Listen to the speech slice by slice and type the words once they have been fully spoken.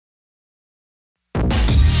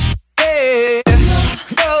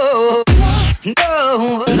No,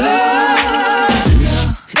 no,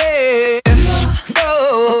 yeah, no,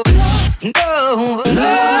 no,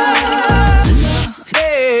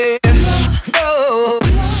 yeah, no.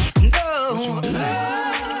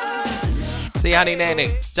 See, I need that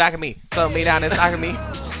nigga jacking me, sucking me down and socking me.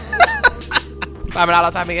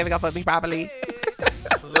 $5 time me, gonna fuck me properly.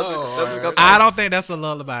 I don't think that's a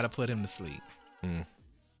lullaby to put him to sleep.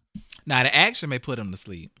 Now the action may put him to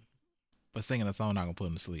sleep, but singing a song not gonna put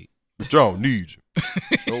him to sleep. But y'all need you.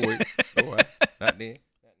 No way. No way. Not then.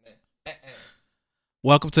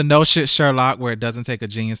 Welcome to No Shit Sherlock, where it doesn't take a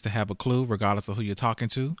genius to have a clue, regardless of who you're talking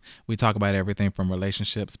to. We talk about everything from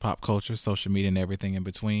relationships, pop culture, social media, and everything in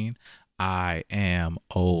between. I am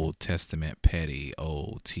Old Testament Petty,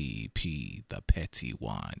 OTP, the Petty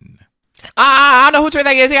One. I don't know who you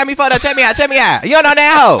think is. He got me fucked up. Check me out. Check me out. You don't know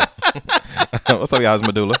that hoe. What's up, y'all? It's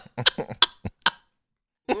Medulla.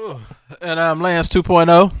 And I'm Lance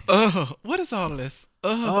 2.0. What is all this?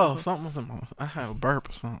 Something. I have a burp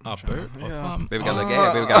or something. A burp or something? Baby got a little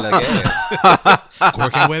gas. Baby got a little gas.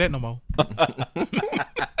 Corey can't wear that no more.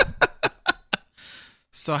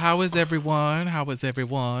 So how is everyone? How is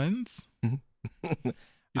everyone's? You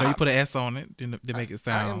put an S on it to make it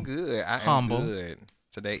sound I am good. I humble. am good.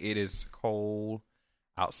 Today it is cold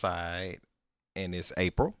outside, and it's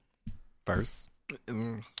April 1st.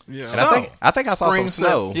 Yeah. And I think I saw some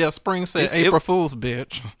snow. Spring said April Fool's,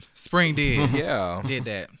 bitch. Spring did. Yeah. Did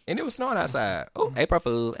that. And it was snowing outside. Oh, April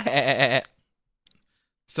Fool.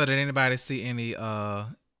 So did anybody see any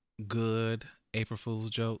good April Fool's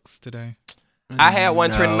jokes today? I had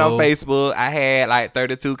one trending on Facebook. I had like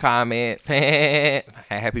 32 comments. I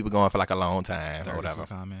had people going for like a long time or whatever.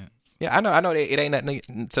 Comments. Yeah, I know that it ain't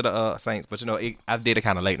nothing to the Saints, but I did it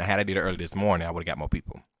kind of late, and had I did it early this morning, I would have got more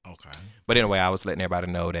people. Okay. But anyway, I was letting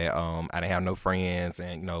everybody know that I didn't have no friends,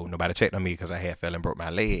 and nobody checked on me because I had fell and broke my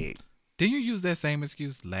leg. Didn't you use that same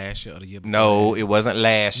excuse last year or the year before? No, it wasn't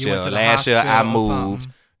last year. Last year I moved.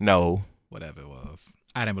 No. Whatever it was.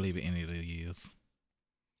 I didn't believe it any of the years.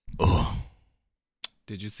 Ugh.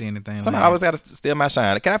 Did you see anything? Somebody always got to steal my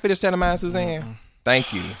shine. Can I finish telling mine, Suzanne? Mm-hmm.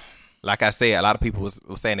 Thank you. Like I said, a lot of people was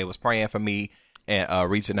saying they was praying for me and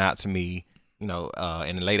reaching out to me,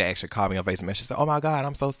 and then later actually called me on Facebook. She said, "Oh my God,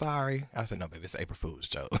 I'm so sorry." I said, "No, baby, it's April Fool's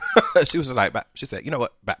joke." She was like, she said, "You know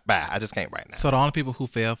what? Bye. I just can't right now." So the only people who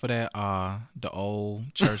fell for that are the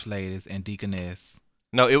old church ladies and deaconess.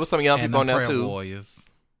 No, it was some young people on there too. Warriors.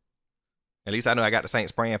 At least I know I got the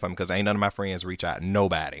Saints praying for me because ain't none of my friends reach out.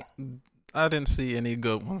 Nobody. I didn't see any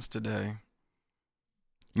good ones today.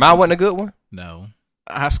 Mine wasn't a good one? No.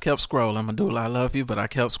 I just kept scrolling. Medulla, I love you, but I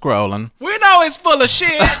kept scrolling. We know it's full of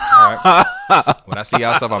shit. All right. When I see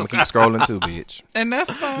y'all stuff, I'm going to keep scrolling too, bitch. And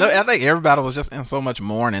that's fine. No, I think everybody was just in so much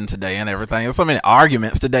mourning today and everything. There's so many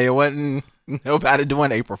arguments today. It wasn't nobody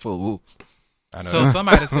doing April Fools. I know. So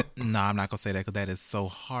somebody said, no, I'm not going to say that because that is so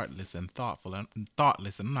heartless and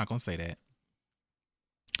thoughtless. And I'm not going to say that.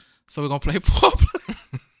 So we're going to play foreplay.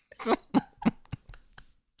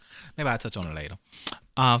 Maybe I'll touch on it later.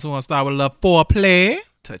 So we're going to start with a little foreplay.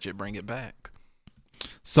 Touch it, bring it back.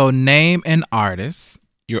 So name an artist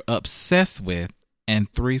you're obsessed with and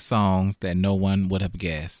 3 songs that no one would have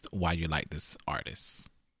guessed why you like this artist.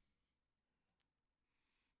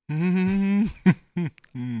 I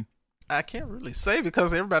can't really say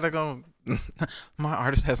because everybody my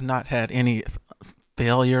artist has not had any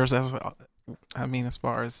failures as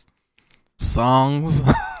far as songs.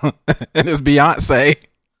 And it's Beyonce.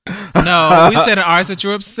 No, we said an artist that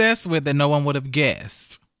you're obsessed with that no one would have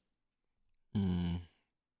guessed. Oh,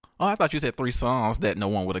 I thought you said 3 songs that no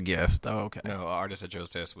one would have guessed. Oh, okay. No, artist that you're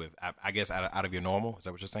obsessed with. I guess out of your normal. Is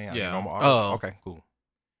that what you're saying? Out Yeah. of your normal artists? Oh. Okay, cool.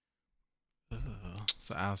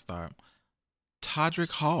 So I'll start. Todrick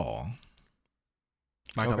Hall.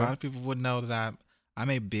 Like Okay. a lot of people would know that I'm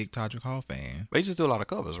a big Todrick Hall fan. But you just do a lot of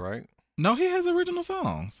covers, right? No, he has original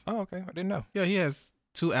songs. Oh, okay. I didn't know. Yeah, he has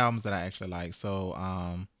 2 albums that I actually like. So,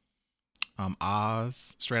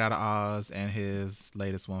 Oz, Straight Outta Oz, and his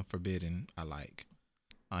latest one, Forbidden, I like.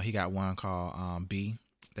 He got one called B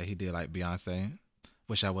that he did like Beyonce.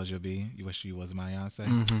 Wish I Was Your B. You Wish You Was My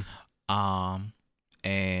Beyonce. Mm-hmm.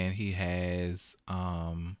 And he has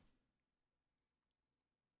Wrong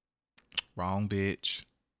Bitch,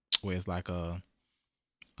 where it's like a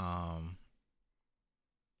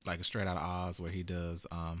Straight Outta Oz, where he does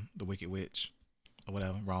The Wicked Witch or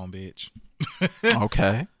whatever. Wrong Bitch.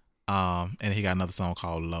 Okay. And he got another song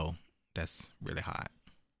called Low that's really hot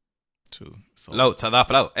too. So Low to the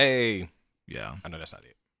flow. Hey. yeah, I know that's not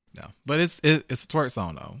it. yeah, but it's a twerk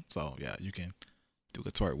song though. So yeah, you can do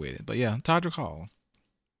a twerk with it. But yeah, Todrick Hall.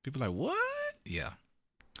 People like what? Yeah,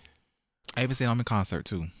 I even seen him in concert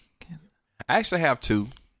too. I actually have two.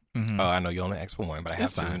 I know you only asked for one, but I have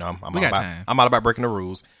That's two. fine. You know, I'm We all got about, time. I'm all about breaking the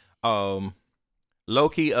rules. Low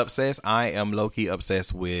key obsessed. I am low key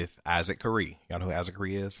obsessed with Isaac Curry. Y'all know who Isaac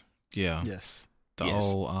Curry is? Yeah. Yes. The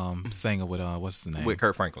Yes. old singer with what's the name? With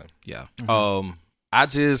Kurt Franklin. Yeah. I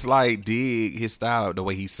just like dig his style, the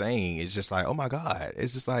way he sang. It's just like, oh my God.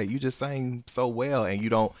 It's just like you just sang so well, and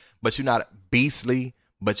but you're not beastly,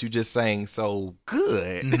 but you just sang so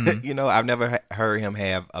good. You know, I've never heard him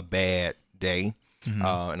have a bad day.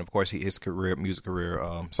 And of course, his music career,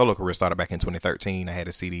 solo career started back in 2013. I had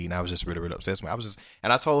a CD, and I was just really, really obsessed with it.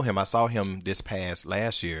 And I told him, I saw him this past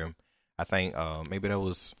last year. I think maybe that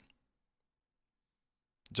was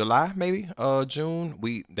July, maybe June.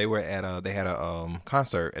 They had a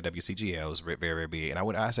concert at WCGL. It was very, very big.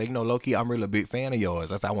 And I said, low key, I'm really a big fan of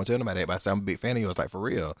yours. I said, I want to tell him about that, but I said, I'm a big fan of yours, like for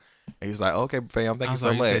real. And he was like, okay, fam, thank you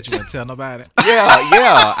so much. Said you wouldn't tell nobody. Yeah.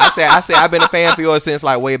 I said I've been a fan for yours since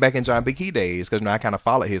like way back in John B. Key days, because I kind of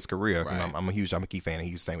followed his career. Right. I'm a huge John B. Key fan, and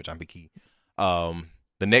he was the same with John B. Key.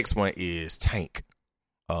 The next one is Tank.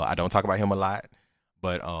 I don't talk about him a lot,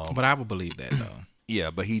 but I would believe that though.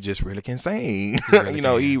 yeah, but he just really can sing.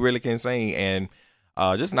 Really He really can sing, and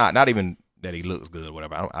just not even that he looks good or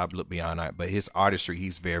whatever. I look beyond that, but his artistry,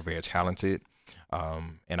 he's very, very talented,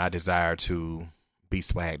 and I desire to be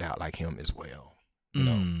swagged out like him as well.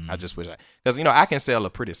 I just wish because I can sell a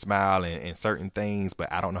pretty smile and certain things, but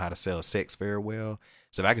I don't know how to sell sex very well.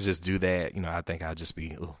 So if I could just do that, I think I'd just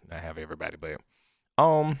be not have everybody. But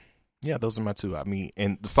yeah, those are my two. I mean,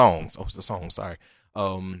 and the songs. Oh, the songs. Sorry.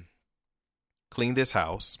 Clean This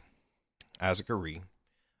House, Isaac Curry.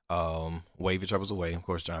 Wave Your Troubles Away. Of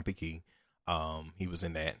course, John P. Key. He was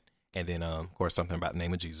in that, and then of course Something About the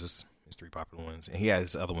Name of Jesus. His three popular ones, and he has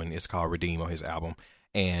this other one. It's called Redeem on his album.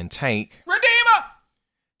 And Tank,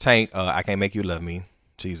 I Can't Make You Love Me,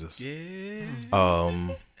 Jesus. Yeah.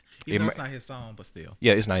 Even though it's not his song, but still.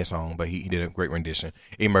 Yeah, it's not his song, but he did a great rendition.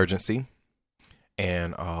 Emergency,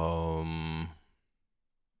 and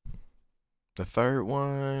the third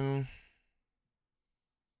one,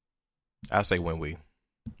 I'll say When We.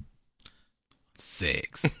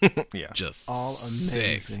 Sex. Yeah, Just All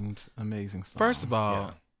sex. amazing songs. First of all,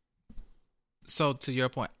 Yeah. so to your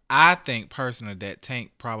point, I think personally that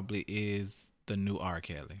Tank probably is the new R.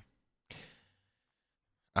 Kelly.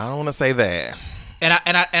 I don't want to say that. And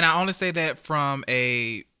I only say that from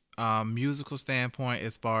a musical standpoint,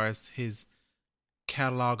 as far as his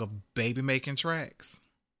catalog of baby making tracks.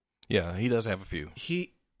 Yeah, he does have a few.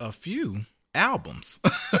 A few albums.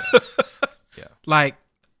 Yeah. Like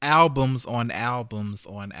albums on albums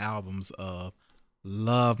on albums of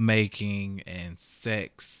love making and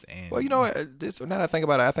sex and Well, you know what? Now that I think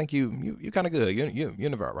about it, I think you kind of good. You're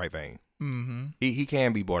in the right vein. Mm-hmm. He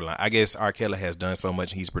can be borderline. I guess R. Kelly has done so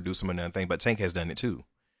much. He's produced some another thing, but Tank has done it too.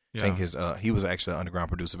 Yeah. Tank is he was actually an underground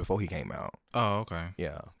producer before he came out. Oh, okay.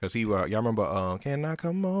 Yeah, because y'all remember Can I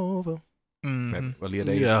Come Over? Mm-hmm. Earlier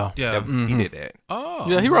days. Yeah. Yeah. He did that. Oh.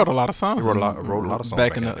 Yeah, he wrote a lot of songs. He wrote a lot of songs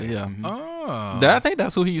back in back the in the day. yeah. Oh. I think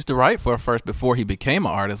that's who he used to write for first before he became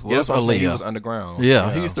an artist. Yeah, Was that's what I'm saying. He Aaliyah? was underground.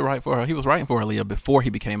 Yeah, he used to write for her. He was writing for Aaliyah before he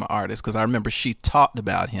became an artist because I remember she talked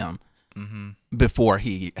about him before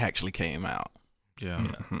he actually came out. Yeah.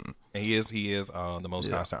 And he is the most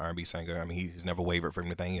constant R&B singer. I mean, he's never wavered from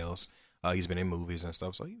anything else. He's been in movies and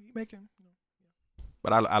stuff, so he making.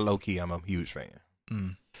 But I low key, I'm a huge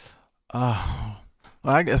fan.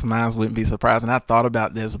 Well, I guess mine wouldn't be surprising. I thought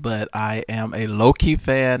about this, but I am a low-key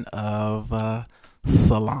fan of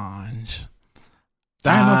Solange.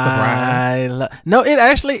 That ain't no surprise. No, it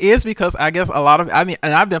actually is because I guess a lot of, and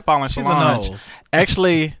I've been following She's Solange. a nose.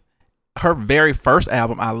 Actually, her very first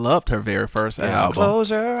album, I loved her very first album.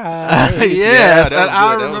 Close your eyes. Yes, that and was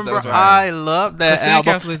I good. remember That was right. I loved that Christina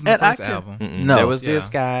album. Castle isn't the And I first can- album. No. There was Yeah. this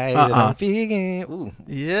guy that I'm thinking. Ooh,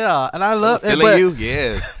 Yeah, and I love it. feeling But you.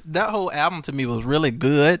 Yes. that whole album to me was really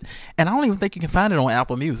good, and I don't even think you can find it on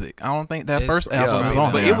Apple Music. I don't think that It's- first yeah, album I is mean,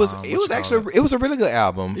 on but there. it was what you actually call it was a really good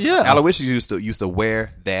album. Yeah. Aloysius used to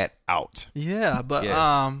wear that out. Yeah, but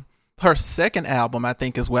Yes. her second album, I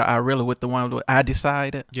think, is where I really, with the one where I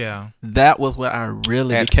Decided, Yeah. that was where I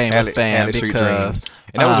really became a fan Alley Street because Dreams.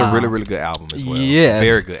 And that was a really, really good album as well. yes.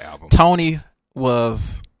 Very good album. Tony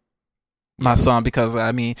was my son because,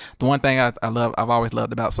 I mean, the one thing I've always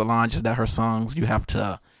loved about Solange is that her songs, you have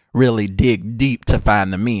to really dig deep to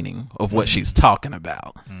find the meaning of what she's talking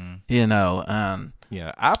about, you know.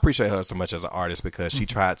 Yeah, I appreciate her so much as an artist because she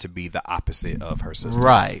tried to be the opposite of her sister.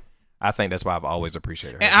 Right. I think that's why I've always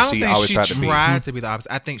appreciated her. And I don't think always she tried to be the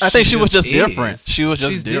opposite. I think she was just is. different. She was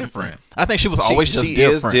just She's different. I think she was always just she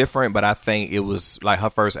different. is different, but I think it was like her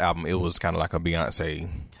first album. It was kind of like a Beyonce.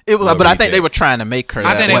 It was, Well, but I reject. think they were trying to make her.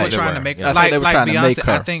 I think that they way. were trying to were, make yeah. I like think they were trying to Beyonce. make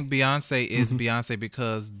her. I think Beyonce is Beyonce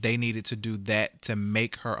because they needed to do that to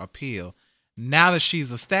make her appeal. Now that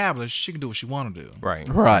she's established, she can do what she want to do. Right.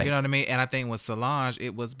 Right. You know what I mean? And I think with Solange,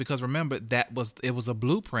 it was because remember it was a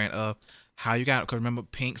blueprint of how you got. Because remember,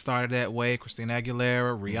 Pink started that way, Christina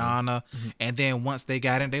Aguilera, Rihanna, and then once they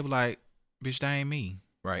got in, they were like, "Bitch, that ain't me."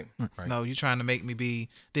 Right. Right. No, you're trying to make me be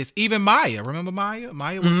this. Even Maya, remember Maya?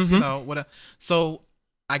 Maya was, you know, whatever. So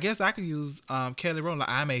I guess I could use Kelly Rowland. Like,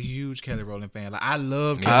 I'm a huge Kelly Rowland fan. Like I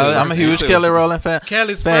love Me Kelly too. I'm a huge too. Kelly Rowland fan.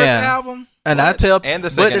 Kelly's fan. first album And I tell, And the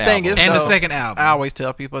but second the thing album. is, and the though, second album. I always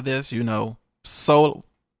tell people this, you know, solo,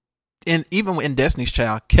 and even in Destiny's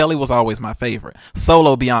Child, Kelly was always my favorite.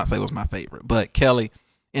 Solo Beyonce was my favorite, but Kelly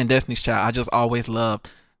in Destiny's Child, I just always loved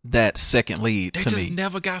that second lead They to just me.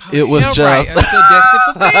 never got her It was hair just- right until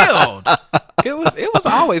Destiny Fulfilled. It was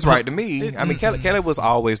always right to me. I mean, Kelly was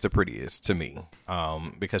always the prettiest to me,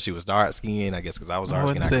 because she was dark skinned. I guess because I was dark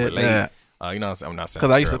skinned, I could said relate. that. You know, I'm not saying Because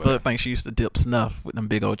I used to girl, but- think she used to dip snuff with them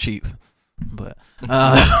big old cheeks. But,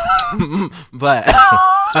 but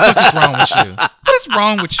What's wrong with you? What's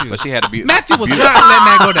wrong with you? But she had a Matthew was not letting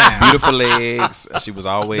that go down. beautiful legs. She was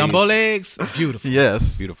always Dumbo legs, beautiful.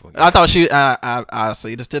 yes, beautiful. I thought she. I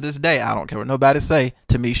say this to this day. I don't care what nobody say.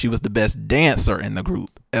 To me, she was the best dancer in the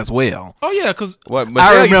group as well. Oh yeah, because What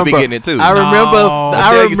Michelle used to be getting it too. I remember. No.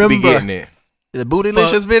 Michelle I used to be remember getting it. the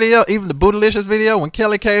Bootylicious video. Even the Bootylicious video when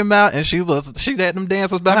Kelly came out and she had them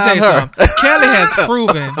dancers I'm behind telling you her. something. Kelly has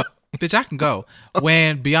proven, bitch, I can go.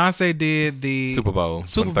 When Beyonce did the Super Bowl,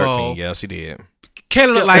 Super 2013. Bowl. Yeah, she did.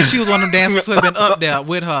 Kelly looked like she was one of them dancers who had been up there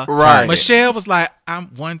with her. Right. Michelle was like, I'm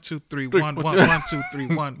 1, 2, 3, 1, 1, 1, 2,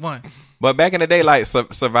 3, 1, 1. But back in the day, like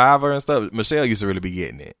Survivor and stuff, Michelle used to really be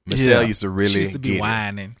getting it. Michelle Yeah. used to really She used to be get it.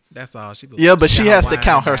 whining. That's all she was. Yeah, but she got has to whine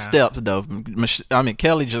count her down. steps though. I mean,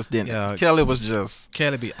 Kelly just didn't. Yeah. Kelly was just.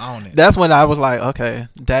 Kelly be on it. That's when I was like, okay,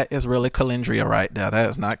 that is really Calendria right there.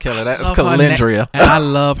 That is not Kelly. That is Love her Calendria. And I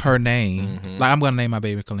love her name. Like I'm gonna name my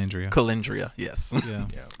baby Calendria. Calendria, yes. Yeah.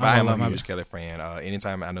 Yeah, but I am love a my huge Kelly fan.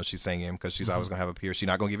 Anytime I know she's singing, because she's always gonna have a pure. She's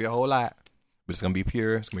not gonna give you a whole lot, but it's gonna be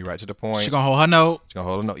pure. It's gonna be right to the point. She gonna hold her note. She's gonna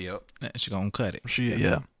hold a note. Yep. And she gonna cut it.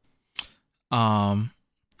 Yeah.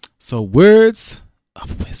 So words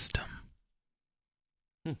of wisdom.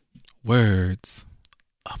 Words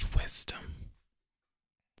of wisdom.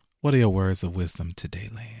 What are your words of wisdom today,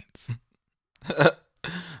 Lance?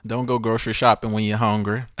 Don't go grocery shopping when you're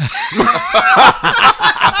hungry.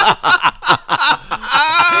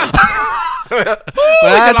 But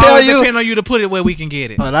I tell you, depend on you to put it where we can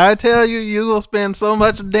get it. but I tell you, you will spend so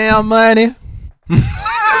much damn money.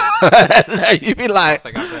 You be like, I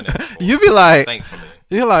think I've done that before. you be like, Thankfully.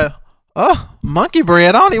 you're like, oh, monkey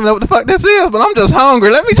bread. I don't even know what the fuck this is, but I'm just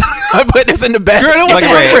hungry. Let me put this in the bag. Girl, Monkey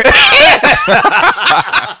bread.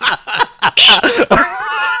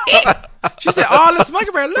 She said, "All this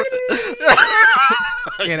monkey bread. Look at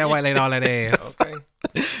it." Yeah, that white lady, all that ass. Okay.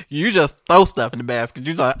 You just throw stuff in the basket.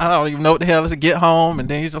 You like, I don't even know what the hell is to get home, and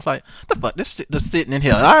then you just like, the fuck, this shit just sitting in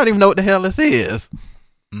here. I don't even know what the hell this is.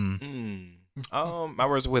 My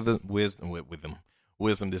words with wisdom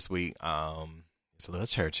this week. It's a little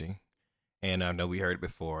churchy, and I know we heard it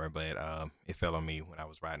before, but it fell on me when I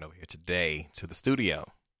was riding over here today to the studio.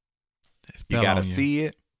 You Fell gotta on you. see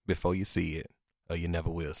it before you see it, or you never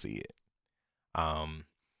will see it.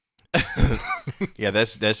 Yeah,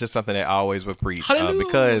 that's just something that I always would preach,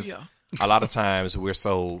 because a lot of times we're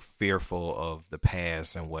so fearful of the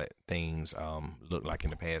past and what things look like in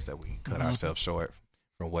the past that we cut ourselves short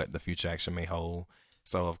from what the future actually may hold.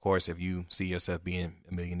 So, of course, if you see yourself being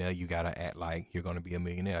a millionaire, you got to act like you're going to be a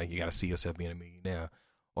millionaire. You got to see yourself being a millionaire,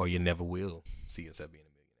 or you never will see yourself being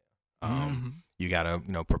a millionaire. You got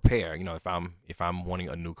to, prepare. If I'm wanting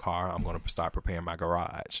a new car, I'm going to start preparing my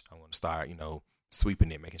garage. I'm going to start,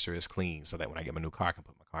 sweeping it, making sure it's clean, so that when I get my new car, I can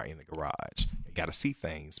put my car in the garage. You got to see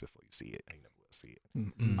things before you see it. You never will see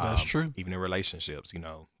it. That's true. Even in relationships,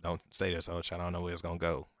 don't say this, oh, child, I don't know where it's going to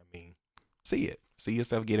go. I mean, see it. See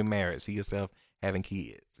yourself getting married. See yourself having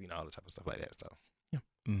kids, all the type of stuff like that. So, yeah.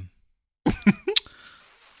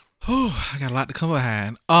 I got a lot to come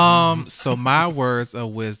behind. So my words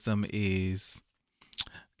of wisdom is,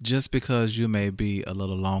 just because you may be a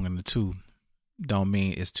little long in the tooth, don't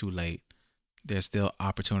mean it's too late. There's still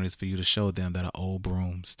opportunities for you to show them that an old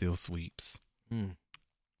broom still sweeps.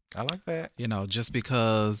 I like that. Just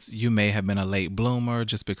because you may have been a late bloomer,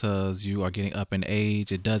 just because you are getting up in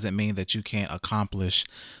age, it doesn't mean that you can't accomplish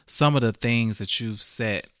some of the things that you've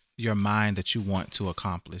set your mind that you want to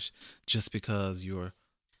accomplish. Just because you're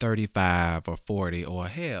 35 or 40, or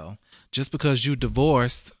hell, just because you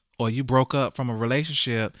divorced or you broke up from a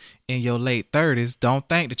relationship in your late 30s, don't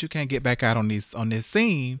think that you can't get back out on this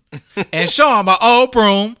scene and show them my old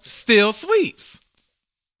broom still sweeps.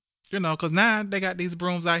 You know, because now they got these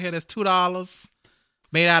brooms out here that's $2,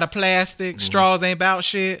 made out of plastic. Straws ain't about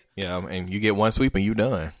shit. Yeah, and you get one sweep and you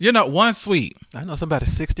done. You know, one sweep. I know somebody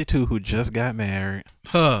 62 who just got married.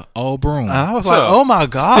 Old broom. And I was like, oh my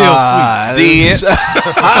God. Still sweet. See it?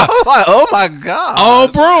 I was like, oh my God.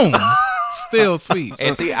 Old broom. Still sweet.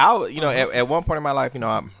 And see, at one point in my life,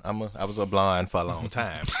 I was a blonde for a long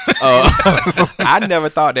time. I never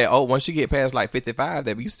thought that once you get past like 55,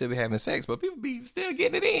 that you still be having sex, but people be still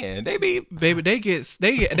getting it in. Baby,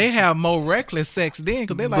 they have more reckless sex then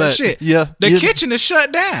because they're like, But, shit. yeah, the you- kitchen is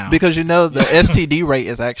shut down Because the STD rate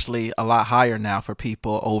is actually a lot higher now for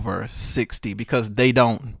people over 60 because they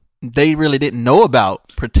really didn't know about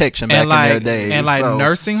protection back in their days. and like so-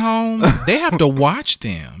 nursing homes, they have to watch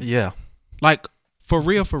them. Yeah. Like for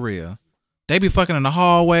real. They be fucking in the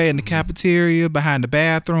hallway, in the cafeteria, behind the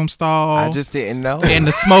bathroom stall. I just didn't know. in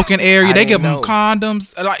the smoking area. I They didn't give them know.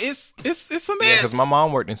 condoms. Like it's a mess. Yeah, because my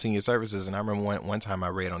mom worked in senior services, and I remember one time I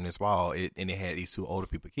read on this wall, and it had these two older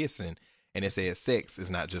people kissing, and it said sex is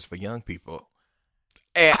not just for young people.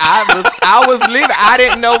 And I was living. I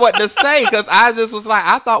didn't know what to say because I just was like,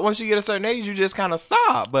 I thought once you get a certain age, you just kind of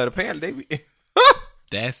stop. But apparently they be.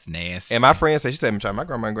 That's nasty. And my friend said, she said, my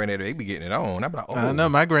grandma and granddaddy, they be getting it on. I'm like, oh. I know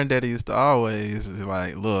my granddaddy used to always be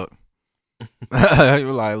like, look. He was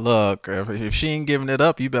like, look, if she ain't giving it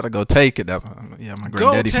up, you better go take it. That's, my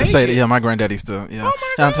granddaddy used to say that. Yeah, my granddaddy used to. Yeah.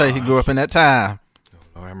 Oh my I'll tell you, he grew up in that time.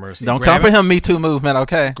 Lord have mercy. Don't grab come for it. him, Me Too movement,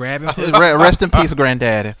 okay? Grab him. Rest in peace,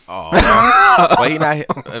 granddaddy. Oh, well, he not.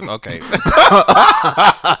 Okay.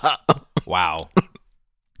 Wow.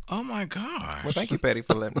 Oh my gosh. Well, thank you, Petty,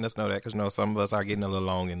 for letting us know that because some of us are getting a little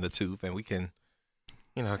long in the tooth, and we can,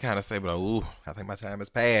 kind of say, "But ooh, I think my time has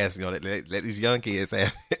passed." Let these young kids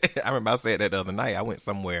have. I remember I said that the other night. I went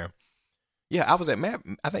somewhere. Yeah, I was at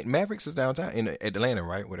I think Mavericks is downtown in Atlanta,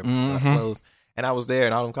 right? Where they closed. And I was there,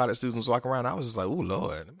 and all them college students was walking around. I was just like, "Ooh,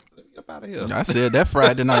 Lord, let me get up out of here." I said that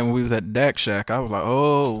Friday night when we was at Dak Shack. I was like,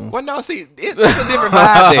 oh. Well, no, see, it's a different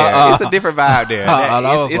vibe there. It's a different vibe there.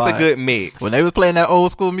 It's like, a good mix. When they was playing that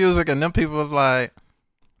old school music, and them people was like,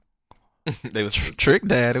 They was Trick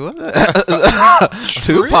Daddy, what that?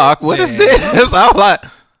 Tupac, what is this? I was like,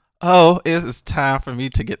 oh, it's time for me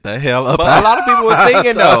to get the hell up. But a lot of people were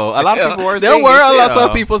singing though. A lot of people were singing. There were a lot still.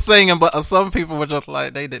 of people singing, but some people were just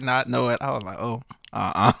like they did not know it. I was like, oh,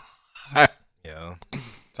 Yeah.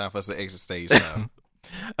 Time for us to exit stage now.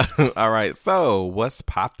 All right. So what's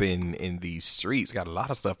popping in these streets? Got a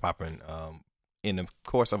lot of stuff popping in the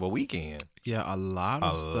course of a weekend. Yeah, a lot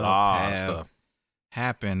of stuff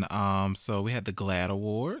happened. So we had the GLAAD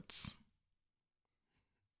Awards.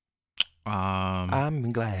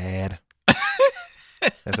 I'm glad.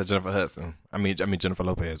 That's a Jennifer Hudson. I mean Jennifer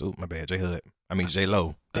Lopez. Ooh, my bad. J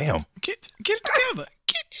Lo. Damn. Get it together.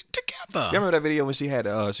 Get it together. You remember that video when she had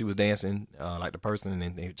she was dancing like the person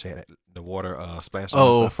and she had the water splash on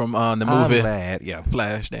oh, and stuff? from the I'm movie glad. Yeah.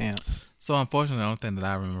 Flash Dance. So unfortunately, the only thing that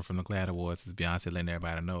I remember from the GLAAD Awards is Beyonce letting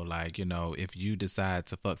everybody know, like, if you decide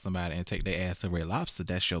to fuck somebody and take their ass to Red Lobster,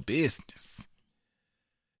 that's your business.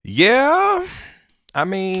 Yeah. I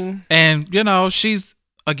mean, and she's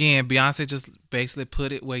again, Beyonce just basically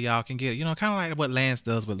put it where y'all can get it. Kind of like what Lance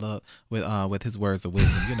does with love, with his words of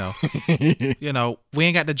wisdom. We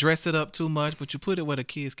ain't got to dress it up too much, but you put it where the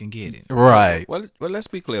kids can get it. Right. well, let's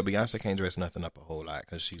be clear. Beyonce can't dress nothing up a whole lot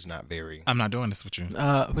because she's not very. I'm not doing this with you. We're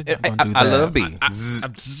not gonna do I that. love B.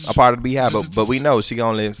 A part of the Beehive, but we know she can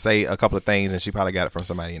only say a couple of things, and she probably got it from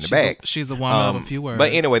somebody in the back. She's a woman of a few words.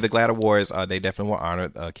 But anyway, the GLAAD Awards, they definitely were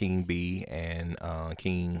honored. King B and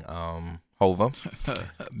King Hova.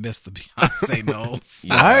 Mr. Beyonce knows.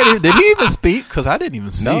 Did he even speak? Because I didn't even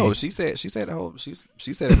see. No, it. she said the whole. She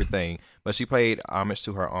said everything, but she paid homage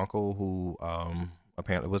to her uncle, who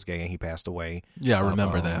apparently was gay and he passed away. Yeah, I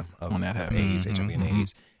remember that when that happened. AIDS, HIV and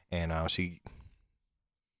AIDS, and she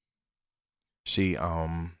paid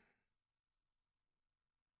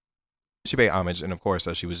homage, and of course,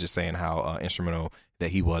 she was just saying how instrumental that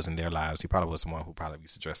he was in their lives. He probably was someone who probably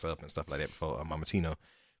used to dress up and stuff like that before Mama Tina.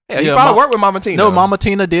 Yeah, he probably worked with Mama Tina. No, Mama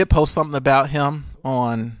Tina did post something about him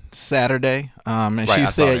on Saturday. And Right, she I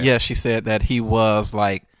saw said, that. she said that he was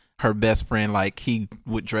like her best friend. Like he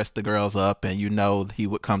would dress the girls up and he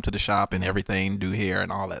would come to the shop and everything, do hair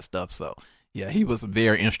and all that stuff. So yeah, he was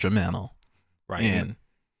very instrumental right in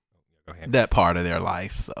Go ahead. that part of their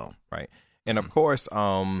life. So Right. And of course,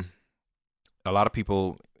 a lot of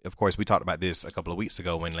people of course, we talked about this a couple of weeks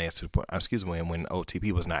ago when when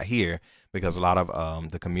OTP was not here, because a lot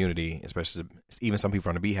of the community, especially even some people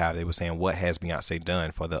from the Beehive, they were saying, what has Beyonce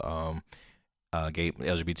done for the gay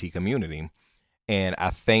LGBT community? And I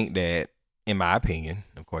think that, in my opinion,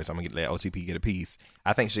 of course, I'm gonna let OTP get a piece.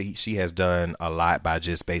 I think she has done a lot by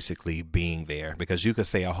just basically being there, because you could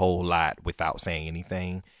say a whole lot without saying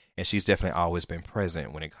anything, and she's definitely always been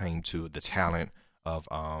present when it came to the talent of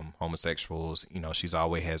homosexuals. You know, she's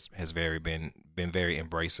always has been very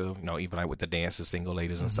embracive. You know, even like with the dances, single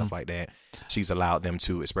ladies and stuff like that, she's allowed them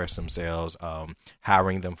to express themselves,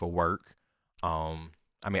 hiring them for work.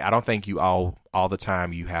 I mean, I don't think you all the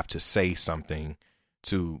time you have to say something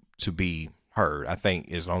to be heard. I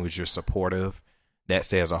think as long as you're supportive, that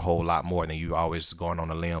says a whole lot more than you always going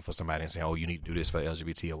on a limb for somebody and saying, "Oh, you need to do this for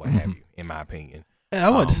LGBT or what have you." In my opinion, I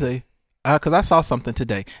wanted to say, because I saw something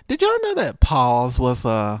today. Did y'all know that pause was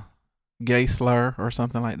a gay slur or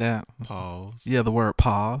something like that? Pause. Yeah, the word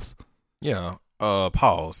pause. yeah.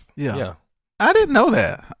 Pause. Yeah. I didn't know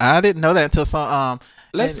that. I didn't know that until some.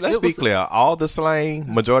 Let's be clear. All the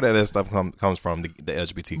slang, majority of that stuff comes from the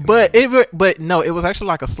LGBT community. But no, it was actually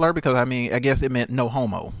like a slur, because I mean, I guess it meant no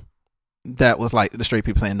homo. That was like the straight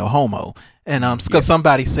people saying no homo, and because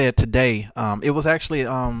somebody said today, it was actually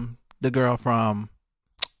the girl from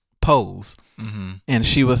Pose, and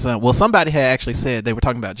she was somebody had actually said, they were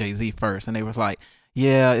talking about Jay-Z first, and they was like,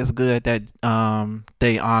 yeah, it's good that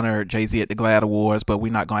they honored Jay-Z at the GLAAD Awards, but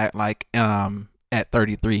we're not gonna act like at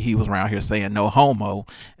 33 he was around here saying no homo.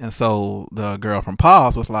 And so the girl from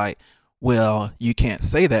Pause was like, well, you can't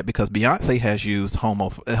say that because Beyonce has used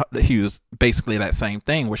he used basically that same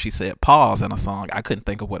thing where she said pause in a song. I couldn't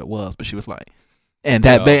think of what it was, but she was like, and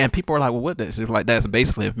and people were like, well, what this? She was like, that's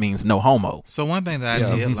basically, it means no homo. So one thing that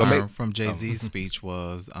I did learn from Jay-Z's speech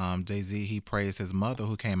was Jay-Z, he praised his mother,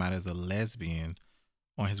 who came out as a lesbian,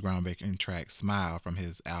 on his groundbreaking track "Smile" from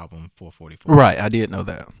his album 444. Right, I did know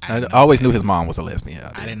that. I always knew his mom was a lesbian.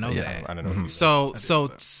 I didn't know that. I didn't know.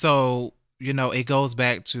 So you know, it goes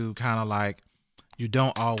back to kind of like, you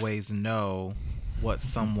don't always know what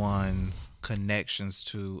someone's connections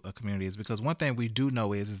to a community is, because one thing we do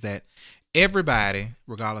know is that everybody,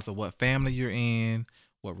 regardless of what family you're in,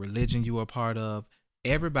 what religion you are part of,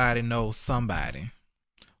 everybody knows somebody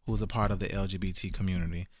who's a part of the LGBT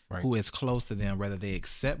community, right, who is close to them, whether they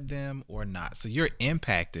accept them or not. So you're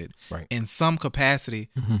impacted in some capacity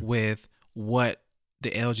with what the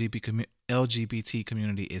LGBT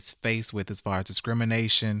community is faced with as far as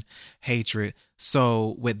discrimination, hatred.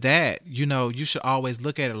 So with that, you know, you should always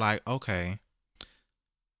look at it like, okay,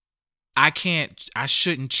 I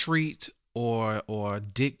shouldn't treat or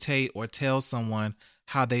dictate or tell someone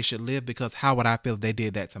how they should live, because how would I feel if they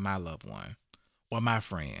did that to my loved one or my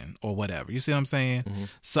friend or whatever? You see what I'm saying?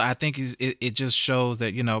 So I think it just shows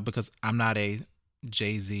that, you know, because I'm not a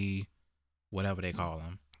Jay-Z, whatever they call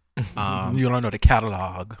him. You don't know the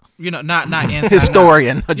catalog. You know, not inside,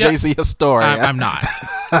 historian, a Jay-Z historian. I'm not.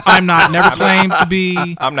 I'm not. Never claimed to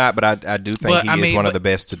be. I'm not, but I do think he is one of the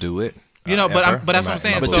best to do it. You know, but that's what I'm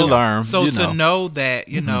saying. But you learn. So to know that,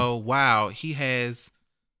 you know, wow, he has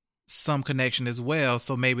some connection as well.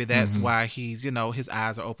 So maybe that's why he's, you know, his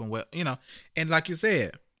eyes are open. Well, you know, and like you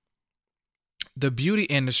said, the beauty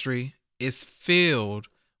industry is filled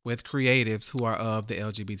with creatives who are of the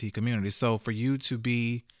LGBT community. So for you to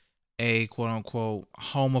be a quote unquote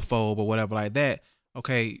homophobe or whatever like that,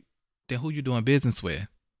 okay, then who you doing business with?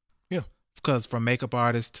 Yeah. Because from makeup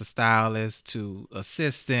artists to stylists to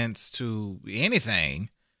assistants to anything,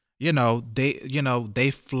 you know,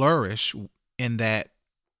 they flourish in that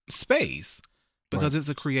space because it's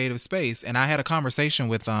a creative space. And I had a conversation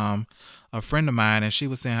with a friend of mine, and she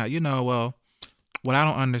was saying how, you know, well, what I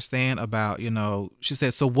don't understand about, you know, she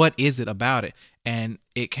said, so what is it about it? And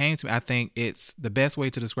it came to me, I think it's the best way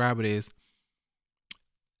to describe it is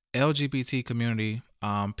LGBT community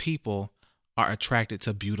people are attracted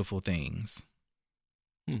to beautiful things.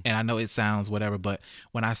 And I know it sounds whatever, but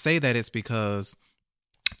when I say that, it's because,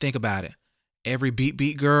 think about it. Every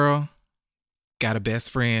beat girl got a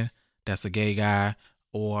best friend that's a gay guy,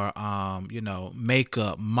 or, you know,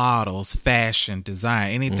 makeup, models, fashion,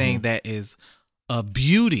 design, anything that is a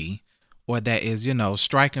beauty or that is, you know,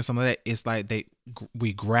 striking, some of that, it's like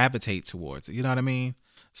we gravitate towards it. You know what I mean?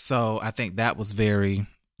 So I think that's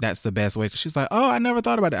the best way. Cause she's like, oh, I never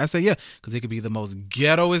thought about it. I say, yeah, cause it could be the most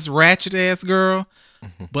ghettoest ratchet ass girl,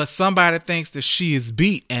 but somebody thinks that she is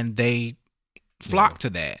beat and they flock to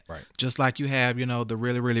that. Right. Just like you have, you know, the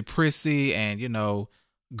really, really prissy and, you know,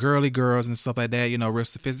 girly girls and stuff like that, you know, real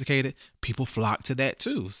sophisticated, people flock to that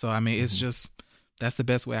too. So, I mean, it's just, that's the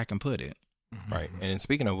best way I can put it. Right. And then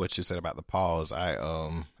speaking of what you said about the pause,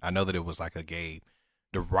 I know that it was like a gay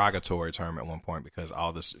derogatory term at one point because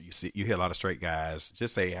all this you hear a lot of straight guys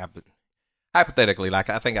just say hypothetically, like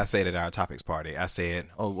I think I said at our topics party, I said,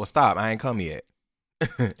 "Oh, well, stop, I ain't come yet,"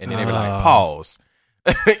 and then they be like, "Pause."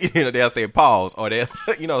 They'll say pause or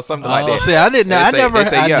they'll something like that. See, I didn't. I never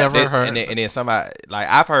heard. And then somebody like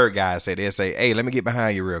I've heard guys say they'll say, "Hey, let me get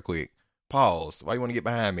behind you real quick." Pause. Why you want to get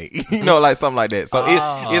behind me? Like something like that. So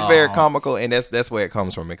it's very comical, and that's where it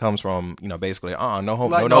comes from. It comes from basically no homo,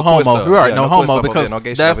 like, no homo, stuff. right? Yeah, no homo stuff because no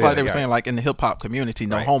gay that's stuff like they were yeah. saying. Like in the hip hop community,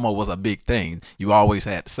 no Right. homo was a big thing. You always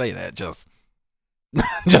had to say that. Just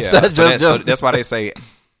So that's why they say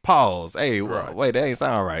pause. Hey, Right. wait, that ain't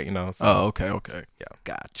sound right. So. Oh, okay. Yeah.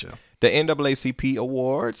 Gotcha. The NAACP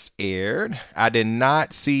Awards aired. I did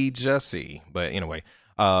not see Jussie, but anyway,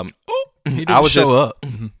 He didn't I was show just- up.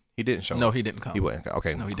 he didn't show No, up. he didn't come. He wasn't.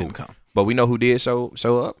 Okay, No, he cool. didn't come. But we know who did show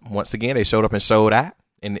up. Once again, they showed up and showed out,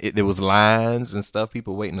 and there was lines and stuff.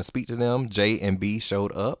 People waiting to speak to them. J and B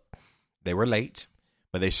showed up. They were late,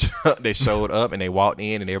 but they showed up and they walked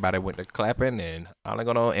in, and everybody went to clapping and all that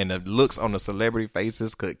going on. And the looks on the celebrity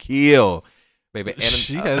faces could kill, baby. And,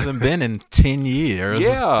 She hasn't been in 10 years.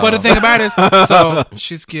 Yeah, But the thing about it is, so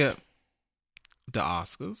she skipped the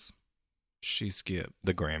Oscars, she skipped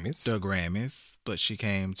the Grammys. the Grammys, but she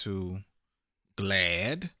came to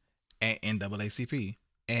GLAAD and NAACP,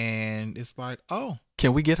 and it's like, oh,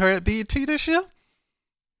 Can we get her at BET this year?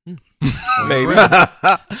 Maybe.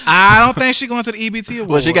 I don't think she's going to the EBT Awards.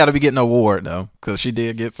 Well, she got to be getting an award though, because she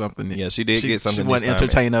did get something. Yeah, she did get something. She won this time.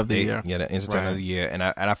 Entertainer of the Year. Yeah, the Entertainer of the Year, and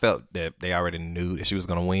I felt that they already knew that she was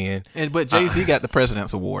going to win. But Jay-Z got the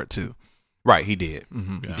President's Award too. Right, he did.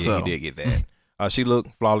 Mhm. He did, So- he did get that. She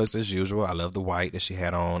looked flawless as usual. I love the white that she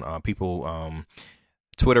had on. People,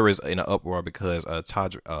 Twitter is in an uproar because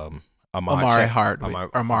Amari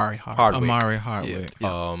Hardwick. Amari Hardwick.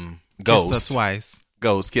 Yeah. Ghost Kissed her twice.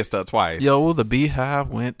 Ghost kissed her twice. Yo, the Beehive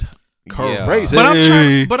went Yeah.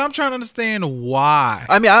 crazy. But I'm trying to understand why.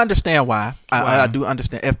 I mean, I understand why. Why? I do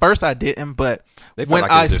understand. At first, I didn't, but They felt when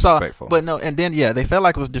like it I was saw, disrespectful. but no, and then they felt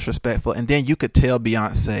like it was disrespectful, and then you could tell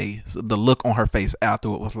Beyonce, the look on her face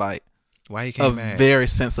afterward was like Why he a came back? very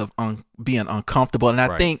sense of being uncomfortable, and I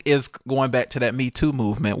Right. think it's going back to that Me Too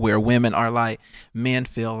movement where women are like, men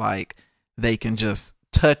feel like they can just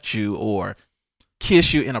touch you or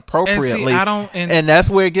kiss you and inappropriately. see, I don't. And that's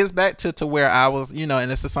where it gets back to where I was,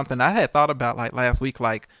 and this is something I had thought about like last week,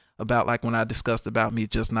 like about like when I discussed about me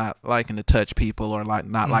just not liking to touch people or like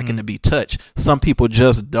not liking to be touched. Some people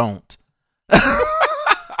just don't.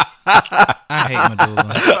 I hate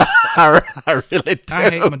Medulla. I really do. I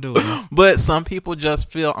hate Medulla. But some people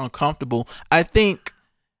just feel uncomfortable. I think,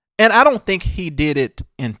 and I don't think he did it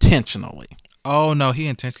intentionally. Oh no, he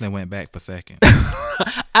intentionally went back for second.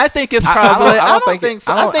 I think it's I probably. don't think think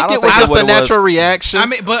so. I don't- I think I don't it was think just what a it was- natural reaction. I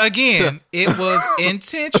mean, but again, it was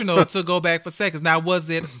intentional to go back for seconds. Now, was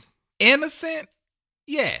it innocent?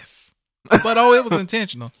 Yes, but it was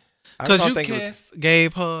intentional because don't you think it was- kissed,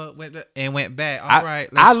 gave her, went back. All right,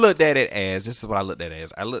 I looked at it as this is what I looked at it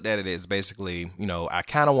as. I looked at it as basically, I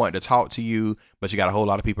kind of wanted to talk to you, but you got a whole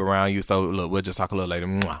lot of people around you. So look, we'll just talk a little later.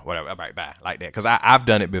 Mwah, whatever, all right, bye, like that. Because I've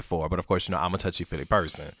done it before, but of course, I'm a touchy feely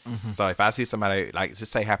person. So if I see somebody, like,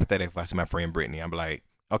 just say hypothetically, if I see my friend Brittany, I'm like,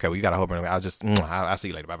 okay, well, you got a whole bunch. I'll just, I'll see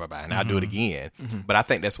you later, bye, bye, bye, and I'll do it again. But I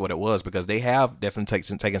think that's what it was because they have definitely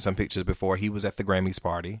taken some pictures before. He was at the Grammys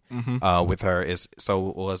party with her. So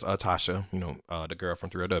was Tasha, the girl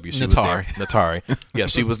from 3LW. She Natari. was there. Natari. Yeah,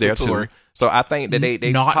 she was there too. Natari. So I think that they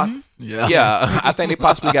Naughton? Yeah. I think they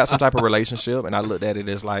possibly got some type of relationship, and I looked at it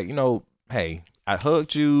as like, hey, I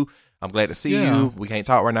hugged you. I'm glad to see Yeah. you. We can't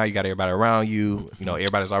talk right now. You got everybody around you.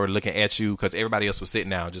 Everybody's already looking at you because everybody else was sitting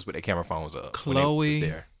down just with their camera phones up. when they was Chloe.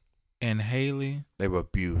 there. And Haley, They were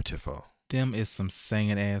beautiful. them is some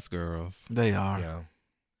singing ass girls, They are. Yeah.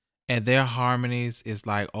 and their harmonies is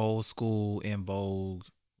like old school in Vogue.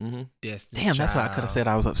 Mm-hmm. Destiny Damn, that's what I could have said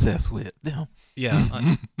I was obsessed with. Damn.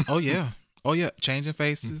 Yeah. Oh yeah. Changing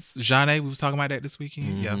Faces. Jeanne, we was talking about that this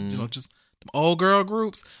weekend. Yeah. Just them old girl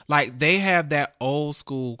groups. Like they have that old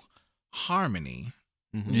school harmony.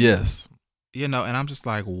 Yes. And I'm just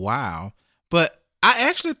like, wow. But I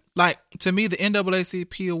actually like, to me, the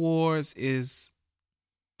NAACP Awards is,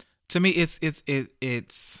 to me, it's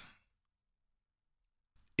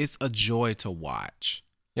a joy to watch.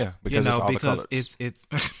 Yeah, because it's all because the colors. it's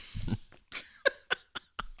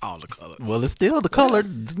all the colors. Well, it's still the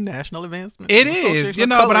colored National Advancement. It is,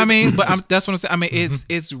 Association of but I Colored. mean, that's what I'm saying. I mean,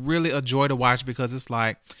 it's really a joy to watch because it's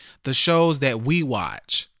like the shows that we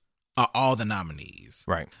watch all the nominees.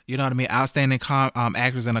 Right. You know what I mean? Outstanding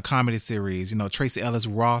actors in a comedy series. You know, Tracy Ellis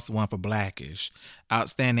Ross won for Blackish.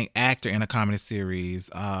 Outstanding actor in a comedy series.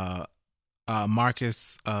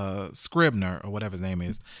 Marcus Scribner, or whatever his name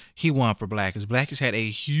is, he won for Blackish. Blackish had a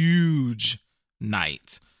huge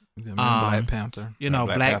night. Black Panther. You know,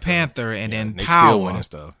 Black Panther, and then they Power. still winning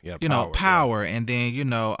stuff. Yeah, You know, Power, and then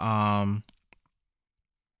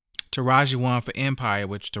Taraji won for Empire,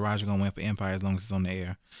 which Taraji gonna win for Empire as long as it's on the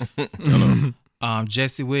air.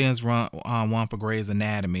 Jesse Williams won for Grey's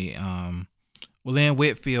Anatomy. Lynn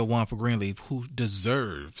Whitfield won for Greenleaf, who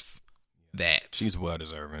deserves that. She's well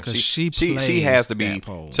deserving. Because she has to be.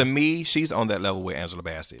 To me, she's on that level with Angela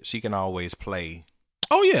Bassett. She can always play.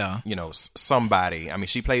 Oh yeah. You know, somebody. I mean,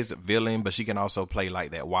 she plays a villain, but she can also play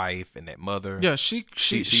like that wife and that mother. Yeah, she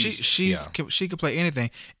could play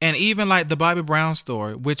anything, and even like the Bobby Brown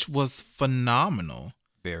story, which was phenomenal.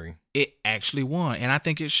 Very. It actually won, and I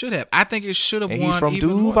think it should have. I think it should have won. He's from even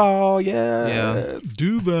Duval, more. yes. Yeah,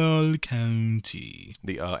 Duval County.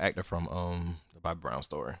 The actor from the Bobby Brown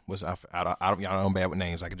story was I don't y'all know I'm bad with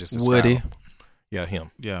names. I could just describe Woody. him. Yeah,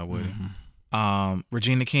 him. Yeah, Woody. Mm-hmm.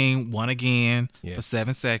 Regina King won again for Yes.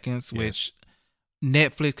 7 seconds, which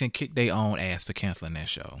Netflix can kick their own ass for canceling that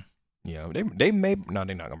show. Yeah, they may no,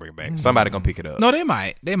 they're not gonna bring it back. Somebody gonna pick it up. No, they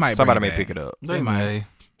might. They might. Somebody bring may it back. pick it up. They might.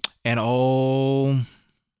 And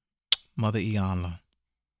Mother Iyanla.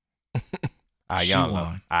 She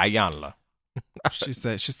won. Ayanla. She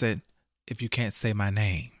said, if you can't say my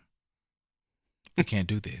name, you can't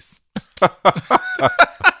do this.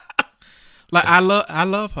 Like I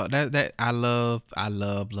love her. That I love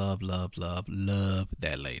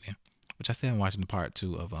that lady. Which I still am watching the part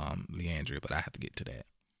 2 of Leandria, but I have to get to that.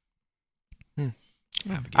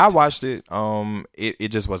 I watched it. It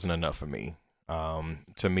just wasn't enough for me.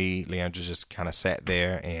 To me, Leandra just kind of sat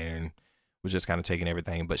there and was just kind of taking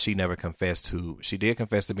everything. But she never confessed to. She did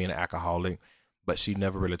confess to being an alcoholic, but she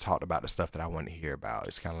never really talked about the stuff that I wanted to hear about.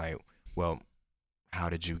 It's kind of like, well, how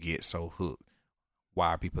did you get so hooked? Why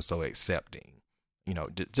are people so accepting? You know,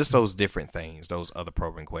 just those different things, those other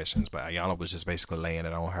probing questions. But Ayanna was just basically laying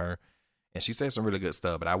it on her. And she said some really good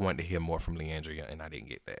stuff, but I wanted to hear more from Leandria, and I didn't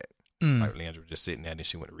get that. Like Leandria was just sitting there, and then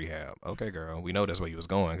she went to rehab. Okay, girl, we know that's where you was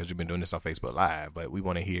going because you've been doing this on Facebook Live, but we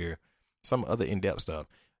want to hear some other in-depth stuff.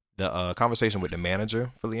 The conversation with the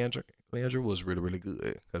manager for Leandria was really, really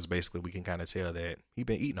good because basically we can kind of tell that he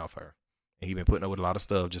been eating off her. And he been putting up with a lot of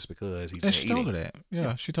stuff just because he's been she eating. told her that.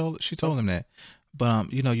 Yeah, she told him that.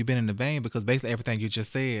 But you know, you've been in the vein because basically everything you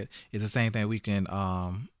just said is the same thing we can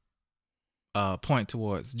point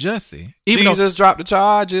towards Jussie. Jesus dropped the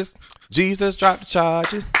charges. Jesus dropped the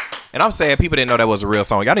charges. And I'm saying people didn't know that was a real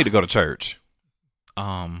song. Y'all need to go to church.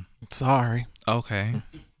 Sorry. Okay.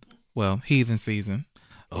 Well, heathen season.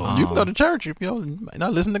 You can go to church if you might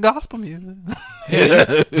not listen to gospel music.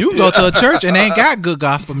 You can go to a church and they ain't got good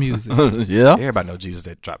gospel music. Yeah. Everybody know Jesus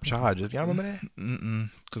that dropped charges. Y'all remember that?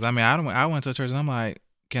 Because I mean, I went to a church and I'm like,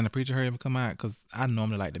 can the preacher hurry up and come out? Because I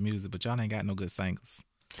normally like the music, but y'all ain't got no good singers.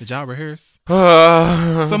 Did y'all rehearse?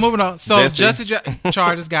 So moving on. So Jussie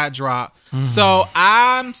charges got dropped. So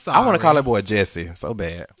I'm sorry. I want to call that boy Jesse so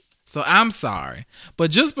bad. So I'm sorry. But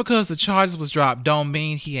just because the charges was dropped don't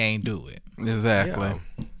mean he ain't do it. Exactly.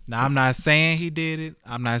 Yeah. Now, I'm not saying he did it.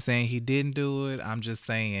 I'm not saying he didn't do it. I'm just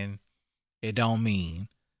saying it don't mean.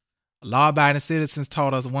 Law-abiding citizens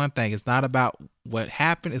taught us one thing. It's not about what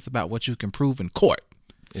happened. It's about what you can prove in court.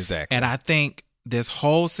 Exactly. And I think this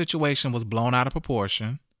whole situation was blown out of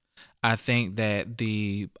proportion. I think that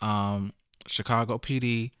the Chicago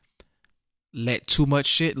PD let too much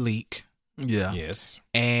shit leak. Yeah. Yes.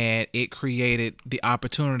 And it created the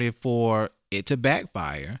opportunity for it to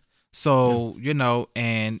backfire. So, you know,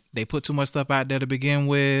 and they put too much stuff out there to begin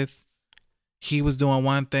with. He was doing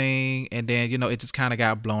one thing, and then, you know, it just kind of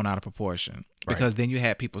got blown out of proportion. Because then you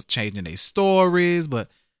had people changing their stories, but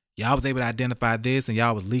y'all was able to identify this, and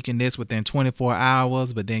y'all was leaking this within 24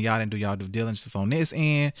 hours, but then y'all didn't do y'all due diligence on this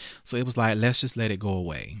end. So it was like, let's just let it go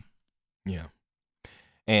away. Yeah.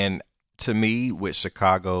 And to me, with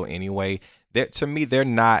Chicago anyway, they're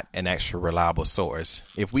not an extra reliable source.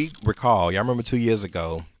 If we recall, y'all remember 2 years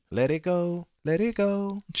ago, let it go, let it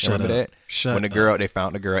go. Remember that? When they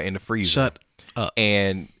found the girl in the freezer. Shut up.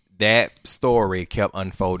 And that story kept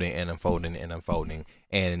unfolding and unfolding and unfolding,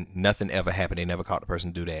 and nothing ever happened. They never caught the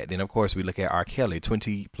person to do that. Then, of course, we look at R. Kelly,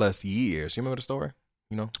 20 plus years. You remember the story?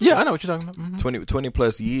 You know? Yeah, I know what you're talking about. Mm-hmm. 20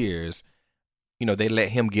 plus years, you know, they let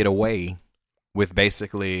him get away with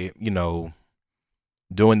basically, you know,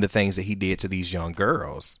 doing the things that he did to these young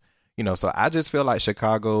girls. So I just feel like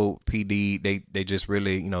Chicago PD, they just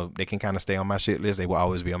really, they can kind of stay on my shit list. They will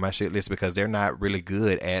always be on my shit list because they're not really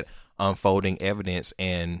good at unfolding evidence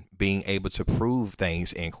and being able to prove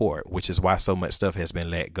things in court, which is why so much stuff has been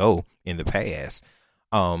let go in the past.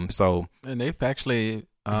 So And they've actually,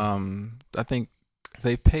 I think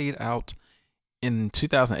they've paid out in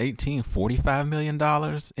 2018 $45 million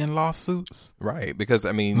in lawsuits. right, because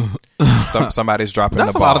I mean, somebody's dropping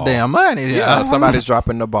That's the a ball. lot of damn money. Yeah, somebody's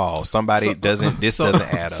dropping the ball. Somebody doesn't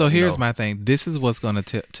add up. So here's my thing. This is what's going to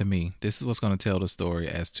tell to me. This is what's going to tell the story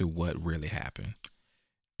as to what really happened.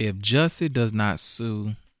 If Jussie does not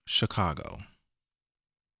sue Chicago,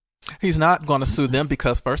 He's not going to sue them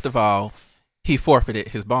because, first of all, he forfeited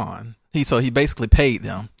his bond. So he basically paid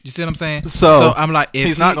them. you see what I'm saying? So I'm like, if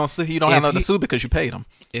he's not going to sue. You don't if have nothing he- to sue because you paid him.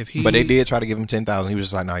 If he, But they did try to give him 10,000. He was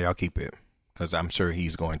just like, "No, y'all keep it," because I'm sure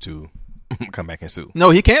he's going to come back and sue. No,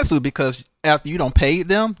 he can't sue because after you don't pay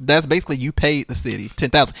them, that's basically you paid the city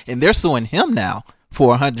 $10,000, and they're suing him now for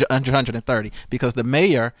 130 because the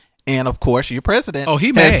mayor and of course your president Oh, he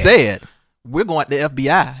has mad. said we're going. The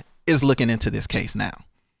FBI is looking into this case now.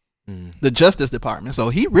 The Justice Department. So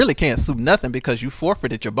he really can't sue nothing because you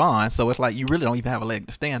forfeited your bond. So it's like you really don't even have a leg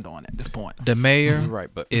to stand on at this point. the mayor Right,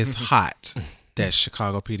 but is hot that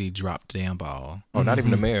Chicago PD dropped the damn ball not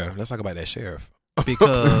even the mayor. Let's talk about that sheriff.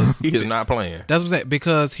 because He is not playing. that's what I'm saying.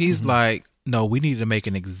 Because he's like, no, we need to make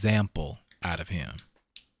an example out of him.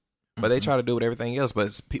 But they try to do with everything else.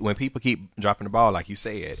 But when people keep dropping the ball, like you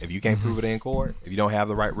said, if you can't prove it in court, if you don't have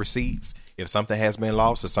the right receipts, if something has been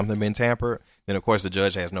lost or something been tampered, then of course the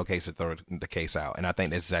judge has no case to throw the case out. And I think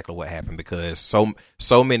that's exactly what happened because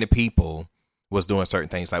so many people was doing certain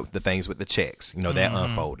things, like the things with the checks, that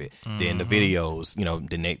unfolded. Then the videos,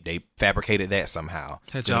 then they fabricated that somehow.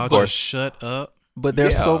 Had Then, y'all of course, just shut up? But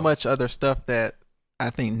there's so Yeah. much other stuff that I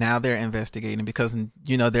think now they're investigating because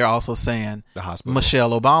they're also saying the hospital.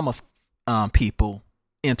 Michelle Obama's people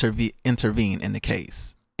intervene in the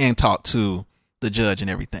case and talk to the judge and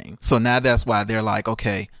everything. So now that's why they're like,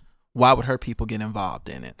 okay, why would her people get involved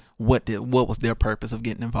in it? What was their purpose of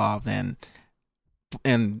getting involved? And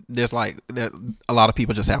there's a lot of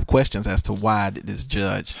people just have questions as to why did this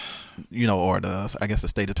judge, or the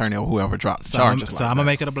state attorney or whoever dropped So charges. I'm like gonna that.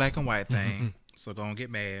 make it a black and white thing. So don't get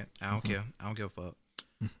mad. I don't care. I don't give a fuck.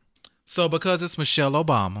 So because it's Michelle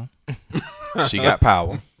Obama She got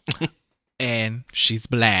power. and she's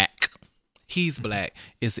black, he's black,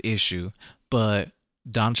 it's the issue. But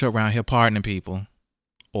Donald Trump around here pardoning people,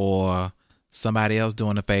 or somebody else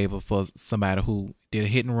doing a favor for somebody who did a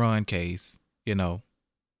hit and run case,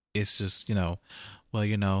 it's just,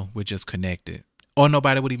 we're just connected. Or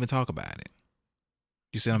nobody would even talk about it.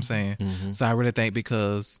 You see what I'm saying? Mhm. So I really think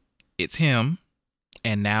because it's him,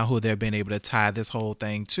 and now who they've been able to tie this whole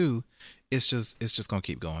thing to, it's just gonna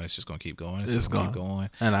keep going. It's just gonna keep going. It's just gonna keep going.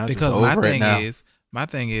 And I'm Because just over it now. my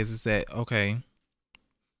thing is that okay,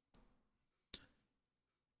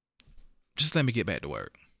 just let me get back to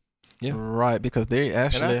work. Yeah. Right, because they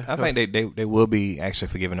actually. And I think they will be actually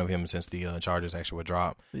forgiving of him since the charges actually were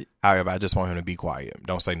dropped. However, I just want him to be quiet.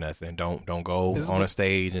 Don't say nothing. Don't go Isn't on it- a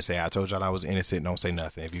stage and say, "I told y'all I was innocent." Don't say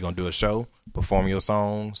nothing. If you're gonna do a show, perform your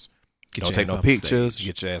songs. Get Don't your take ass no off the pictures. stage.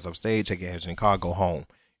 Get your ass off stage. Take your ass in the car. Go home.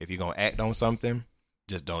 If you're gonna act on something,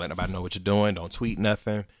 just don't let nobody know what you're doing. Don't tweet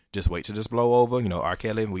nothing. Just wait till this blow over. R.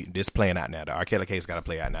 Kelly, this playing out now. The R. Kelly case got to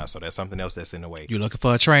play out now. So there's something else that's in the way. You looking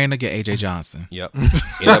for a trainer? Get AJ Johnson. Yep.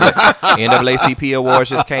 NAACP Awards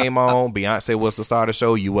just came on. Beyonce was the star of the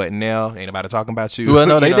show. You wasn't there. Ain't nobody talking about you. Well,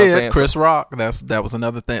 no, they You know what I'm did. saying? Chris Rock. That was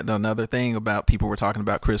another thing. Another thing about people were talking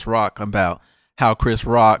about Chris Rock, about how Chris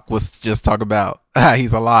Rock was just talking about how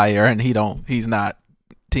he's a liar and he's not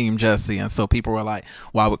Team Jussie, and so people were like,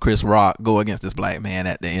 why would Chris Rock go against this black man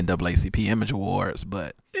at the NAACP Image Awards?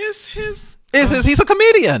 But he's a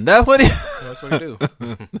comedian. That's what he. That's what he do.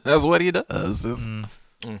 That's what he does.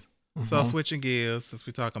 So switching gears, since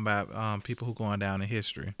we're talking about people who going down in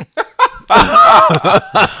history,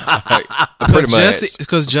 Pretty much.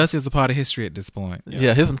 because Jussie is a part of history at this point.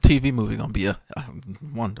 Yeah, his TV movie gonna be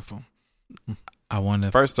wonderful. I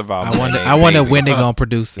wonder. First of all, I wonder when they gonna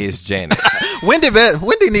produce it. It's Janet. Wendy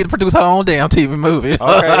need to produce her own damn TV movie.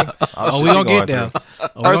 Okay. Oh, we gonna get there.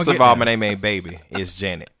 First of all, my name ain't Baby. It's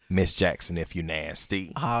Janet. Miss Jackson, if you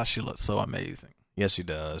nasty. Ah, she looks so amazing. Yes, she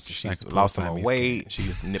does. She's like a lost some Siamese weight. cat.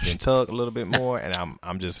 She's nipped and tucked a little bit more, and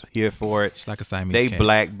I'm just here for it. She's like a Siamese They cat.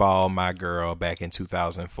 blackballed my girl back in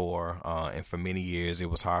 2004, and for many years it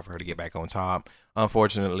was hard for her to get back on top.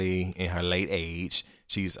 Unfortunately, in her late age,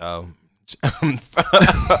 she's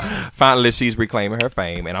finally she's reclaiming her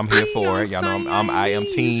fame, and I'm here for it. Y'all know I am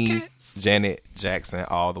team Janet Jackson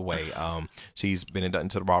all the way. She's been inducted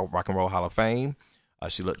into the Rock and Roll Hall of Fame.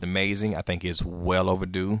 She looked amazing. I think it's well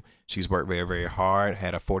overdue. She's worked very, very hard,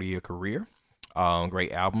 had a 40-year career,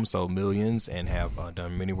 great album, sold millions, and have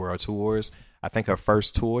done many world tours. I think her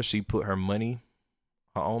first tour, she put her own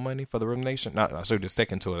money for the Rhythm Nation. The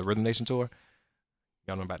second tour, the Rhythm Nation tour.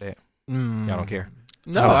 Y'all know about that? Y'all don't care?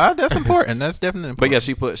 No, that's important. That's definitely important. But yeah,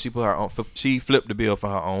 she put her own. She flipped the bill for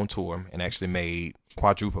her own tour and actually made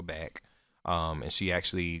quadruple back. And she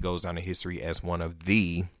actually goes down in history as one of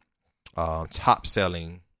the top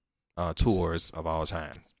selling tours of all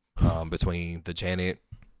time, between the Janet,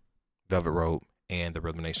 Velvet Rope, and the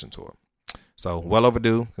Rhythm Nation tour. So well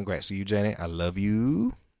overdue. Congrats to you, Janet. I love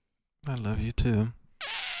you. I love you too.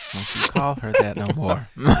 Don't you call her that no more.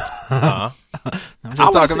 I'm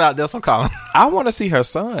just talking about this one, Colin. I want to see her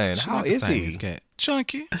son. How is he?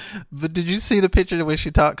 Chunky. But did you see the picture when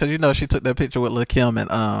she talked? Because you know she took that picture with Lil' Kim and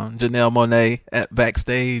Janelle Monáe at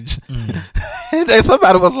backstage. And then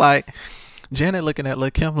somebody was like, Janet looking at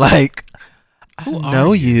Lil' Kim like, I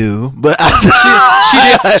know you, but she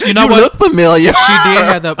did. You know what? Look familiar. She did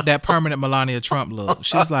have that permanent Melania Trump look.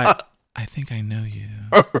 She was like, I think I know you.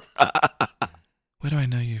 Where do I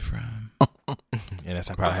know you from? And that's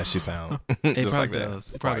probably how she sounds. It Just probably like that.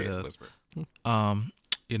 does. It probably Quiet does. whisper.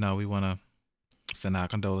 We want to send our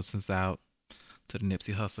condolences out to the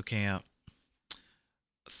Nipsey Hussle camp.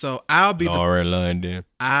 So I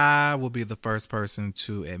will be the first person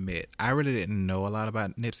to admit I really didn't know a lot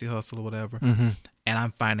about Nipsey Hussle or whatever, and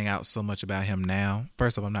I'm finding out so much about him now.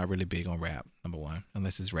 First of all, I'm not really big on rap, number one,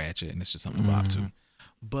 unless it's ratchet and it's just something to bop to.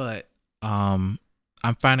 But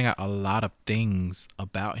I'm finding out a lot of things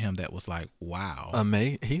about him that was like, wow,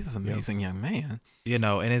 he's an amazing young man.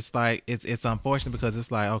 And it's like it's unfortunate because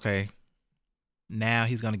it's like, okay, now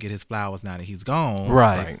he's gonna get his flowers now that he's gone,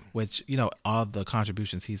 right? Which all the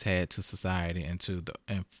contributions he's had to society and to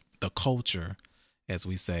the culture, as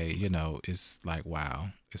we say, is like, wow,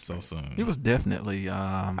 it's so soon. He was definitely.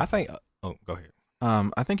 I think. Go ahead.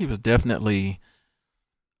 I think he was definitely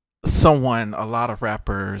someone a lot of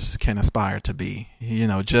rappers can aspire to be.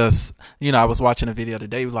 I was watching a video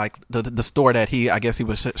today, like the store that I guess he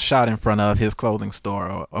was shot in front of, his clothing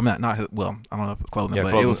store, or not his, well, I don't know if it's clothing,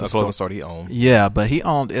 but it was a clothing store he owned. Yeah, but he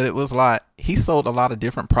owned it. It was like he sold a lot of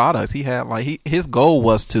different products. He had his goal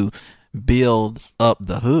was to build up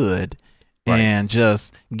the hood, and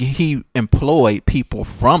he employed people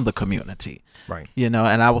from the community. Right. And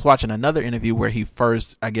I was watching another interview where he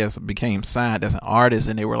first, I guess, became signed as an artist,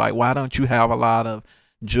 and they were like, why don't you have a lot of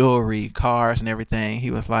jewelry, cars, and everything?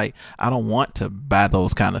 He was like, I don't want to buy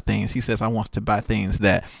those kind of things. He says, I want to buy things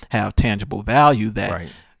that have tangible value that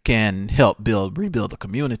can help rebuild the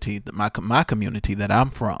community, my community that I'm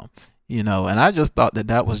from, and I just thought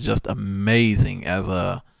that was just amazing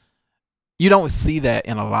you don't see that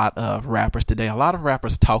in a lot of rappers today. A lot of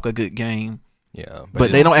rappers talk a good game. Yeah,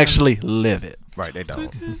 but they don't actually live it. Right, they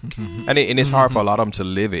don't. And it's hard for a lot of them to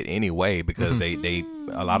live it anyway, because they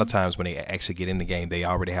a lot of times when they actually get in the game, they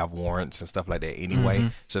already have warrants and stuff like that anyway.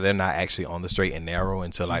 So they're not actually on the straight and narrow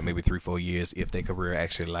until like maybe 3-4 years if their career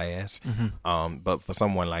actually lasts. But for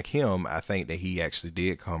someone like him, I think that he actually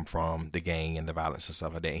did come from the gang and the violence and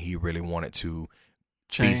stuff like that, and he really wanted to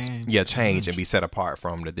change and be set apart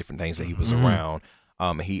from the different things that he was around.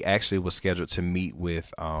 He actually was scheduled to meet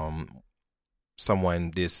with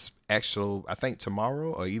someone I think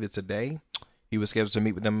tomorrow or either today. He was scheduled to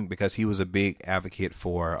meet with them because he was a big advocate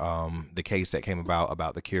for the case that came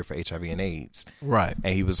about the cure for HIV and AIDS. Right.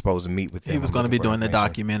 And he was supposed to meet with them. He was going to be doing the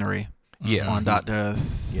documentary. On Dr.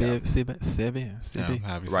 Sebi.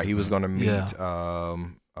 Right. He was going to meet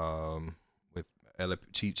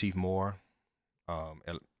with Chief Moore.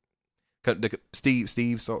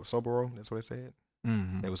 Steve Soboro, that's what I said.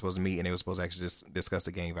 They were supposed to meet, and they were supposed to actually just discuss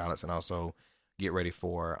the gang violence and also get ready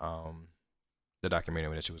for the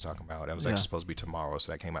documentary that you were talking about. That was actually supposed to be tomorrow,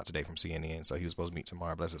 so that came out today from CNN. So he was supposed to meet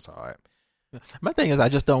tomorrow. Bless his heart. My thing is, I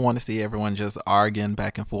just don't want to see everyone just arguing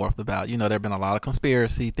back and forth about, there have been a lot of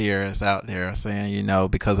conspiracy theorists out there saying,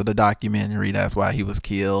 because of the documentary, that's why he was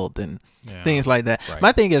killed and things like that. Right.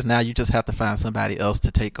 My thing is, now you just have to find somebody else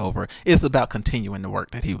to take over. It's about continuing the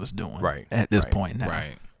work that he was doing at this point now.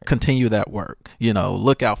 Right. Continue that work.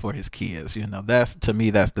 Look out for his kids. That's, to me,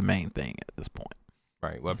 that's the main thing at this point.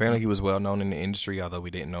 Right. Well, apparently he was well known in the industry, although we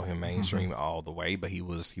didn't know him mainstream all the way. But he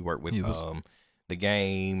worked with The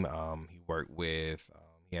Game. He worked with.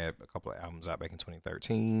 He had a couple of albums out back in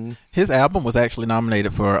 2013. His album was actually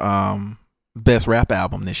nominated for Best Rap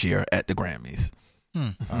Album this year at the Grammys.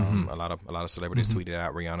 A lot of celebrities tweeted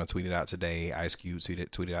out. Rihanna tweeted out today. Ice Cube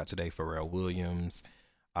tweeted out today. Pharrell Williams,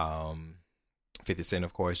 50 Cent,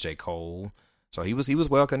 of course, J. Cole. So he was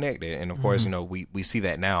well connected, and of course, we see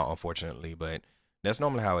that now, unfortunately, but that's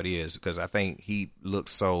normally how it is, because I think he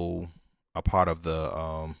looks so a part of the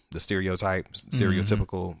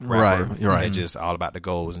stereotypical rapper, right. that just all about the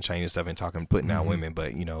goals and changing stuff and putting down women,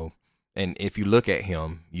 but and if you look at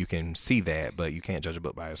him, you can see that, but you can't judge a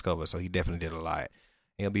book by its cover. So he definitely did a lot.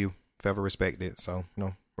 He'll be forever respected. So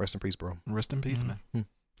rest in peace, bro. Rest in peace, man.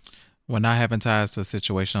 When not having ties to a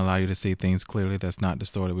situation allow you to see things clearly, that's not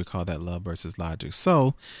distorted. We call that love versus logic.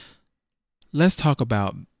 So let's talk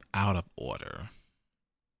about out of order.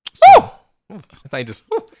 So, that thing just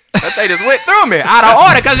went through me. Out of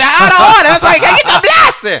order, because you're out of order. That's why you can't get your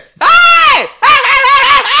blasting.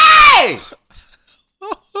 Hey!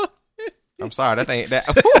 I'm sorry.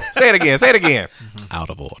 Say it again. Out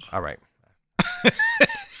of order. All right.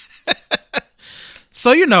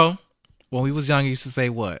 So, when we was young, you used to say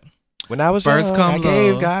what? When I was First young, come I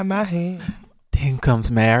gave love. God my hand. Then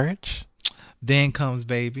comes marriage Then comes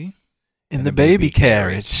baby. and the baby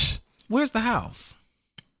carriage. Where's the house?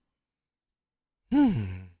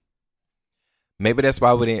 Maybe that's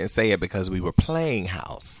why we didn't say it, because we were playing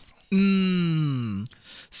house.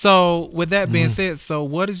 So with that being said, so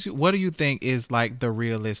what do you think is like the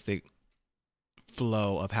realistic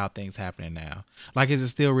flow of how things happening now? Like, is it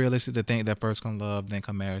still realistic to think that first come love, then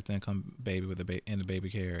come marriage, then come baby with in the baby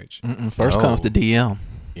carriage? First No. comes the DM.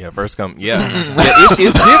 Yeah, first come. Yeah,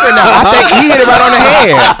 it's different now. I think he hit it right on the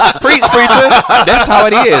head. Preacher. That's how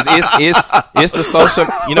it is. It's the social.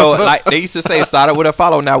 Like they used to say, started with a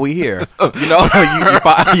follow. Now we here.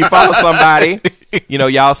 You follow somebody.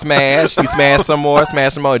 Y'all smash. You smash some more.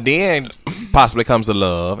 Then possibly comes the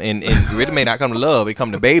love, and it really may not come to love. It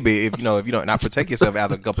come to baby if you don't not protect yourself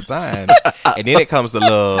after a couple times, and then it comes to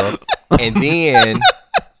love, and then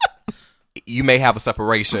you may have a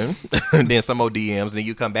separation, and then some more DMs, and then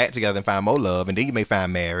you come back together and find more love, and then you may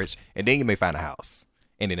find marriage, and then you may find a house,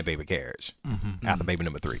 and then a baby carriage after baby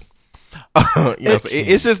number 3. So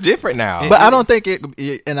it's just different now. But I don't think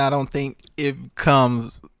I don't think it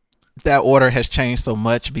comes. That order has changed so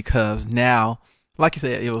much, because now, like you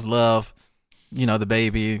said, it was love,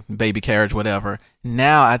 the baby carriage, whatever.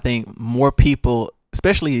 Now I think more people,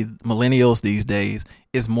 especially millennials these days,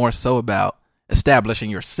 is more so about establishing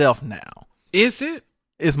yourself now. Is it?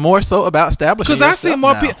 It's more so about establishing Because yourself I see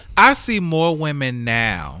more now. people. I see more women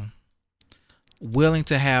now willing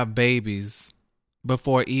to have babies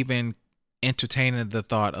before even entertaining the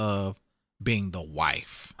thought of being the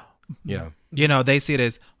wife. Yeah. They see it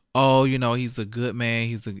as, oh, he's a good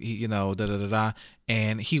man.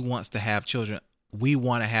 And he wants to have children. We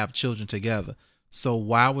want to have children together. So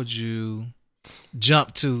why would you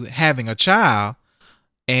jump to having a child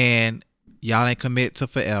and y'all ain't commit to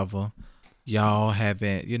forever? Y'all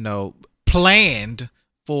haven't, planned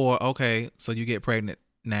for, okay, so you get pregnant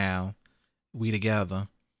now, we together.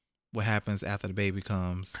 What happens after the baby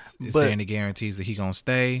comes? Is there any guarantees that he gonna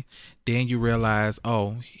stay? Then you realize,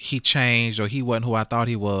 oh, he changed, or he wasn't who I thought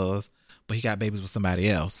he was, but he got babies with somebody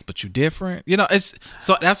else. But you different, it's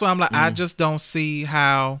so that's why I'm like, I just don't see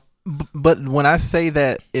how. But when I say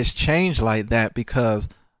that it's changed like that, because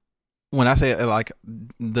when I say like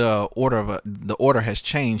the order has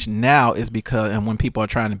changed now, is because, and when people are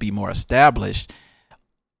trying to be more established,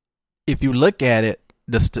 if you look at it,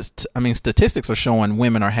 statistics are showing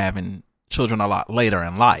women are having children a lot later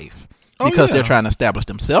in life because they're trying to establish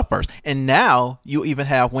themselves first. And now you even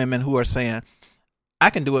have women who are saying, I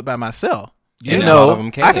can do it by myself. Yeah, a lot of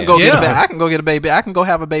them can. I can go get a baby. I can go get a baby. I can go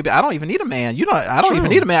have a baby. I don't even need a man. I don't even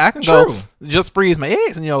need a man. I can go just freeze my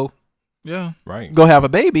eggs and go have a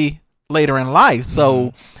baby later in life.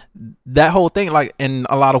 So that whole thing, like, and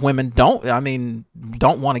a lot of women don't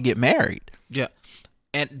want to get married. Yeah.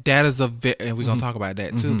 And that is and we're going to talk about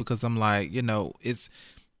that too, because I'm like, it's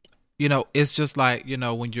just like,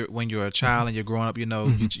 when you're a child and you're growing up,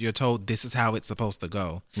 you're told this is how it's supposed to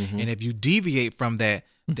go. And if you deviate from that,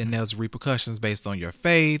 then there's repercussions based on your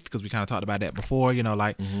faith, because we kind of talked about that before,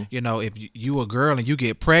 if you a girl and you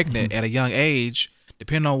get pregnant at a young age,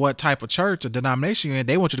 depending on what type of church or denomination you're in,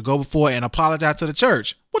 they want you to go before and apologize to the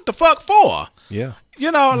church. What the fuck for? Yeah.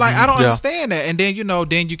 I don't understand that. And then,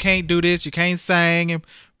 then you can't do this. You can't sing and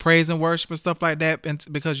praise and worship and stuff like that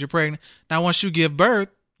because you're pregnant. Now, once you give birth,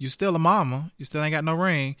 you're still a mama. You still ain't got no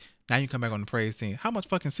ring. Now you come back on the praise team. How much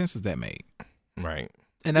fucking sense does that make? Right.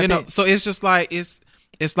 And so it's just like,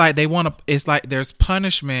 It's like they want to. It's like there's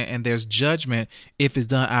punishment and there's judgment if it's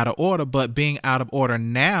done out of order. But being out of order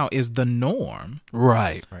now is the norm.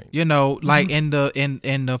 Right. You know, like in the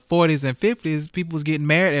 40s and 50s, people was getting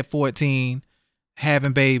married at 14,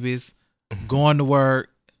 having babies, going to work,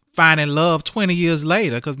 finding love 20 years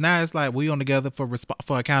later. Because now it's like we on together for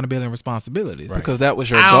accountability and responsibilities. Right. Because that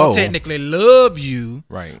was your I goal. don't technically love you,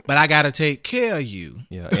 Right. but I got to take care of you.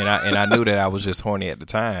 Yeah, and I knew that I was just horny at the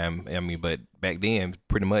time. I mean, but back then,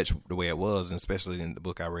 pretty much the way it was, and especially in the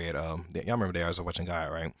book I read, y'all remember There I Was a Watching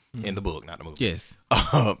God, right? In the book, not the movie. Yes.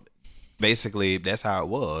 Basically, that's how it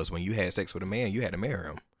was. When you had sex with a man, you had to marry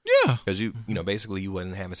him. Yeah. Because basically you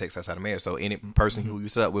wasn't having sex outside of marriage. So any person who you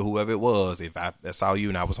slept with, whoever it was, if I saw you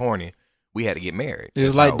and I was horny, we had to get married. It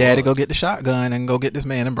was That's like, how Daddy, was. go get the shotgun and go get this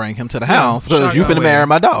man and bring him to the house because you shotgun finna marry wedding.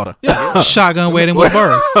 my daughter. Yeah. Shotgun wedding with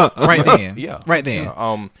birth. Right then. Yeah. Right then.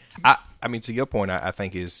 Yeah. I mean, to your point, I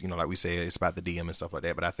think is, like we said, it's about the DM and stuff like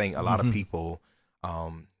that. But I think a lot of people,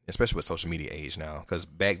 especially with social media age now, because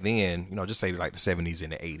back then, just say like the 70s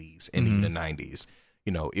and the 80s and even the 90s,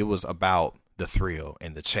 it was about the thrill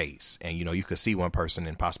and the chase. And, you could see one person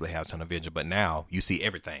and possibly have a ton of vision. But now you see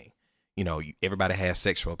everything. Everybody has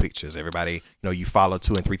sexual pictures. Everybody, you follow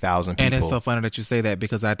 2,000 and 3,000 people. And it's so funny that you say that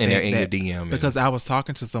because I think they're in that your DM because I was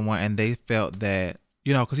talking to someone and they felt that,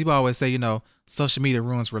 because people always say, social media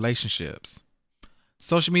ruins relationships.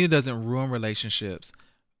 Social media doesn't ruin relationships.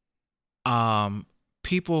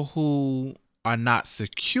 People who are not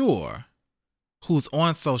secure, who's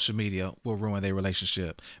on social media, will ruin their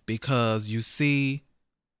relationship because you see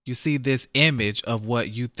this image of what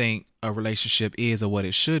you think a relationship is or what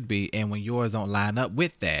it should be, and when yours don't line up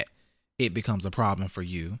with that, it becomes a problem for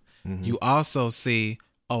you. You also see,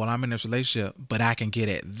 oh, well, I'm in this relationship, but I can get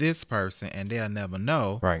at this person and they'll never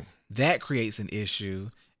know. Right. That creates an issue.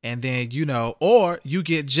 And then, or you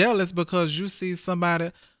get jealous because you see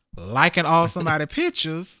somebody liking all somebody's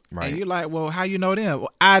pictures. Right. And you're like, well, how you know them?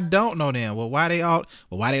 Well, I don't know them. Well, why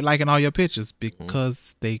they liking all your pictures?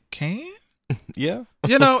 Because they can? Yeah.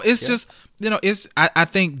 It's just, I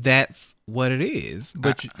think that's what it is.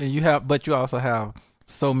 But you also have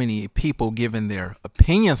so many people giving their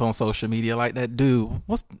opinions on social media, like that dude.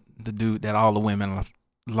 What's the dude that all the women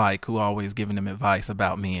like who always giving them advice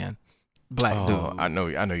about men? Black dude. I know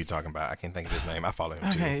you're talking about. I can't think of his name. I follow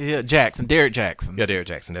him too. Okay, yeah, Derek Jackson. Yeah, Derek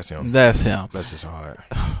Jackson. That's him. That's him. Bless his heart.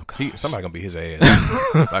 Somebody gonna be his ass.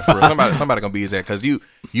 Like for real, somebody gonna be his ass because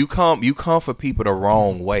you come for people the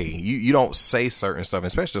wrong way. You don't say certain stuff,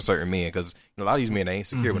 especially to certain men, because a lot of these men they ain't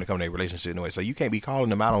secure when it comes to their relationship anyway. So you can't be calling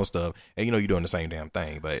them out on stuff, and you're doing the same damn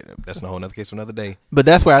thing. But that's a whole other case for another day. But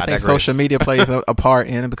that's where I think digress. social media plays a part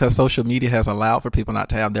in it, because social media has allowed for people not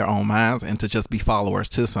to have their own minds and to just be followers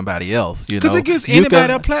to somebody else. Because it gives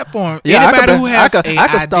anybody a platform. Yeah, Anybody who has an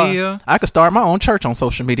idea. I could start my own church on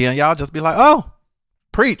social media, and y'all just be like, "Oh,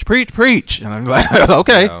 preach," and I'm like,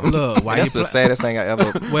 "Okay." Look, why That's you the saddest thing I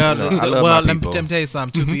ever. Well, I love my let me people. tell you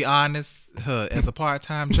something. To be honest, as a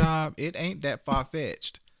part-time job, it ain't that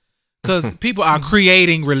far-fetched. Because people are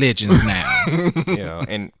creating religions now.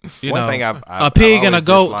 And You one know, thing I've a pig and a always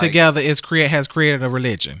goat disliked- together has created a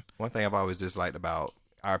religion. One thing I've always disliked about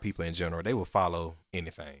our people in general, they will follow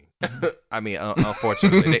anything. I mean,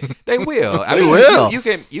 unfortunately, they will. I They mean, will.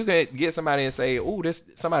 You can get somebody and say, "Oh, this."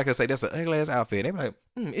 Somebody could say that's an ugly ass outfit. They be like,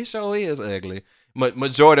 "It sure is ugly."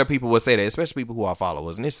 Majority of people will say that, especially people who are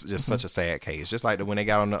followers, and it's just such a sad case. Just like when they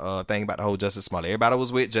got on the thing about the whole Justice Smollett, everybody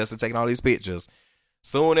was with Justice taking all these pictures.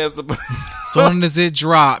 Soon as it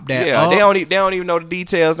dropped, that they don't even know the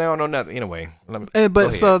details. They don't know nothing. Anyway,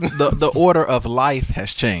 But so the order of life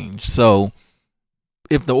has changed. So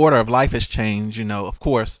if the order of life has changed, of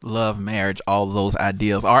course, love, marriage, all of those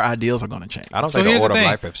ideals, our ideals are going to change. I don't So think here's the order the of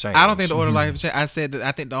thing. life has changed. I don't think the order of life has changed. I said that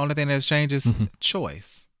I think the only thing that's changed is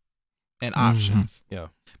choice and options. Yeah.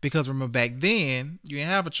 Because remember back then, you didn't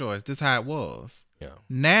have a choice. This is how it was. Yeah.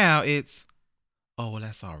 Now it's, oh, well,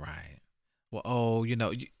 that's all right. Well,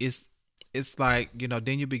 it's like,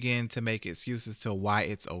 then you begin to make excuses to why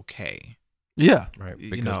it's okay. Yeah. Right.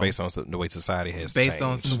 Because based on the way society has changed. Based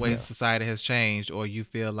on the way society has changed, or you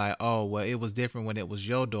feel like, oh, well, it was different when it was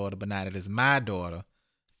your daughter, but now that it's my daughter,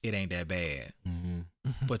 it ain't that bad. Mm-hmm.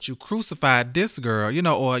 But you crucified this girl,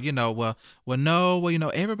 everybody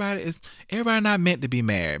not meant to be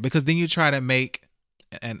married, because then you try to make,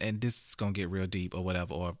 and this is gonna get real deep or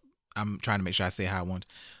whatever, or I'm trying to make sure I say how I want.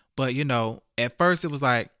 But at first it was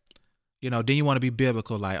like, then you want to be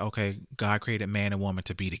biblical, like, okay, God created man and woman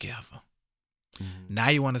to be together. Mm-hmm. Now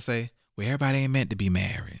you want to say, well, everybody ain't meant to be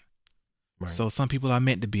married. Right. So some people are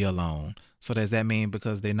meant to be alone. So does that mean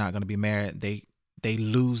because they're not going to be married, they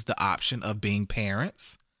lose the option of being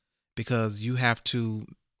parents? because you have to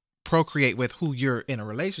procreate with who you're in a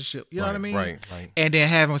relationship. You know what I mean? Right. And then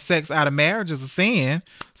having sex out of marriage is a sin.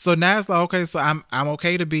 So now it's like, okay, so I'm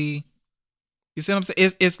okay to be. You see what I'm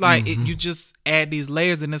saying? It's like you just add these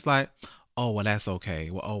layers, and it's like, oh well, that's okay.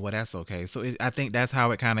 Well, that's okay. So I think that's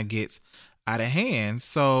how it kind of gets out of hand.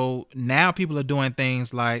 So now people are doing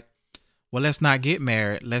things like, well, let's not get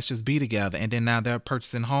married. Let's just be together. And then now they're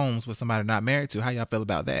purchasing homes with somebody not married to. How y'all feel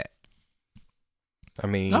about that? I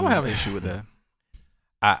mean, I don't have an issue with that.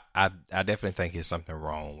 I definitely think it's something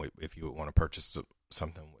wrong with if you would want to purchase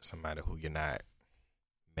something with somebody who you're not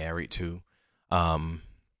married to.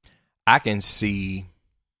 I can see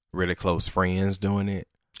really close friends doing it.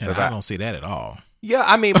 And I don't see that at all. Yeah,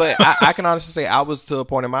 I mean, but I can honestly say I was to a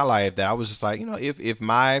point in my life that I was just like, if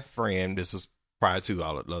my friend, this was prior to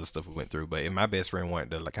all the other stuff we went through, but if my best friend wanted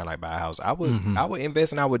to kind of like buy a house, I would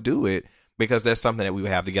invest and I would do it because that's something that we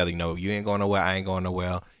would have together. You ain't going nowhere, I ain't going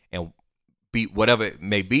nowhere, and be whatever it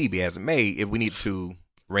may be as it may. If we need to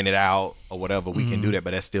rent it out or whatever, we can do that,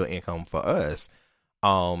 but that's still income for us.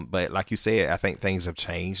 But like you said, I think things have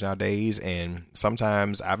changed nowadays, and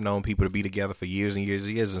sometimes I've known people to be together for years and years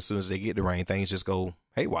and years, and as soon as they get the ring, things just go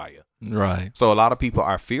haywire. Right. So a lot of people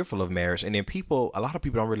are fearful of marriage, and then a lot of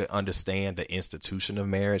people don't really understand the institution of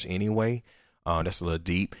marriage anyway. That's a little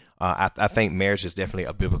deep. I think marriage is definitely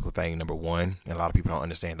a biblical thing, number one, and a lot of people don't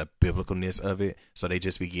understand the biblicalness of it, so they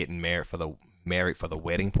just be getting married for the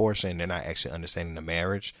wedding portion. They're not actually understanding the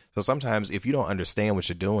marriage. So sometimes if you don't understand what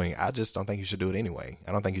you're doing, I just don't think you should do it anyway.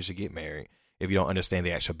 I don't think you should get married if you don't understand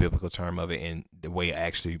the actual biblical term of it and the way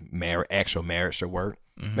actual marriage should work.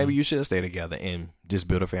 Maybe you should stay together and just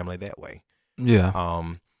build a family that way. Yeah.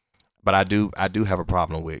 But I do have a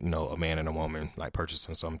problem with, a man and a woman like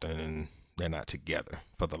purchasing something and they're not together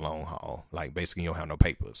for the long haul. Like basically you don't have no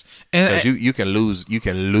papers. Because you can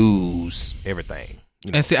lose everything.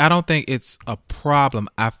 And see, I don't think it's a problem.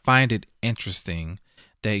 I find it interesting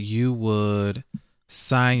that you would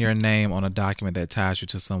sign your name on a document that ties you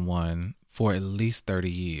to someone for at least 30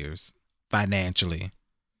 years financially,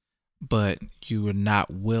 but you are not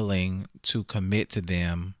willing to commit to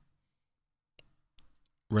them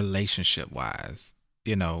relationship wise,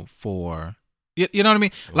 for, you know what I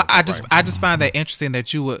mean? Like, I just find that interesting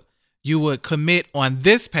that you would commit on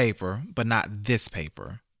this paper, but not this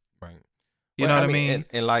paper. Right. You know what I mean?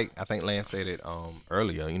 And like I think Lance said it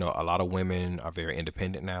earlier, a lot of women are very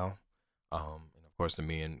independent now. And of course the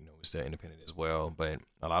men, we're still independent as well. But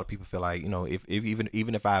a lot of people feel like, if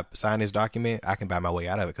even if I sign this document, I can buy my way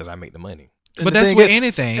out of it because I make the money. But that's with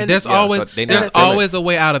anything. There's always a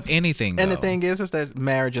way out of anything. And the thing is that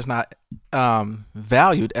marriage is not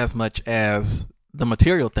valued as much as the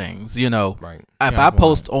material things. Right. If I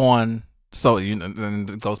post on, and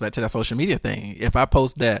it goes back to that social media thing. If I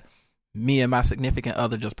post that me and my significant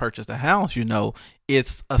other just purchased a house,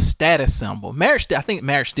 it's a status symbol. I think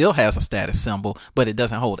marriage still has a status symbol, but it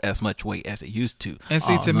doesn't hold as much weight as it used to. And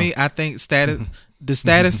see, to me, I think the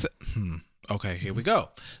status. Okay, here we go.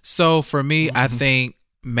 So for me, I think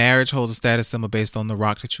marriage holds a status symbol based on the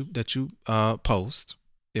rock that you post.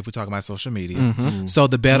 If we're talking about social media, so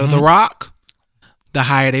the better the rock, the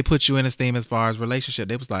higher they put you in esteem as far as relationship.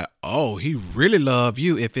 They was like, oh, he really love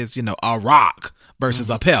you if it's a rock versus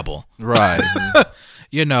a pebble, right?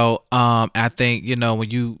 I think when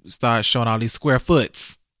you start showing all these square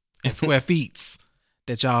foots and square feets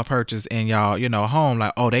that y'all purchase in y'all, home,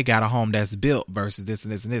 like, oh, they got a home that's built versus this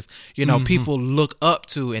and this and this. People look up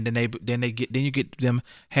to, and then you get them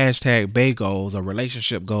hashtag bae goals or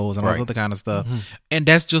relationship goals and all this other kind of stuff, and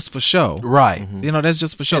that's just for show, right? That's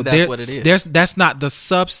just for show. And that's what it is. That's not the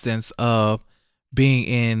substance of being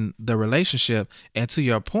in the relationship. And to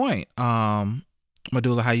your point,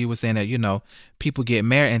 Madula, how you were saying that people get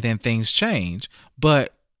married and then things change,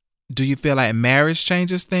 but do you feel like marriage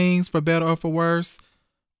changes things for better or for worse?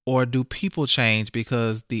 Or do people change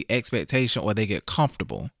because the expectation, or they get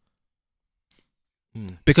comfortable?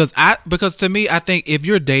 Because to me, I think if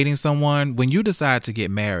you're dating someone, when you decide to get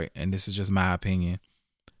married, and this is just my opinion,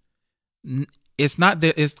 it's not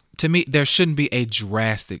that to me, there shouldn't be a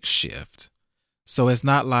drastic shift. So it's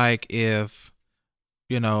not like if,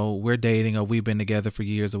 we're dating or we've been together for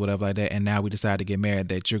years or whatever like that, and now we decide to get married,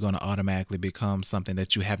 that you're going to automatically become something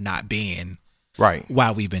that you have not been right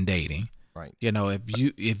while we've been dating. Right.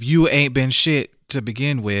 If you ain't been shit to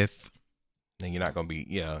begin with, then you're not gonna be.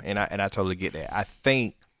 Yeah, and I totally get that. I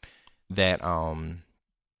think that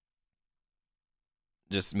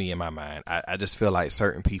just me in my mind, I just feel like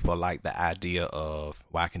certain people like the idea of,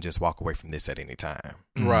 well, I can just walk away from this at any time.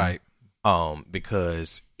 Right.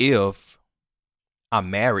 Because if I'm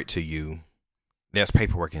married to you, there's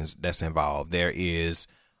paperwork that's involved. There is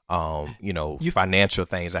financial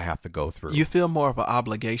things I have to go through. You feel more of an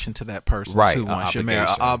obligation to that person Right, too an once you're married.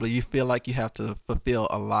 obligation. You feel like you have to fulfill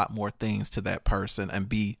a lot more things to that person and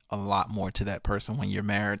be a lot more to that person when you're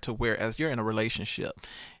married. To whereas you're in a relationship,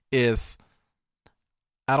 I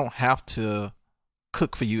don't have to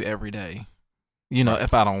cook for you every day.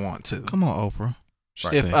 If I don't want to. Come on, Oprah.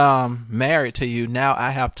 Right. If I'm married to you, now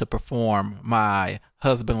I have to perform my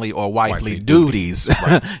husbandly or wifely Wifely duties.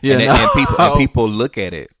 Right. You and, know? and people look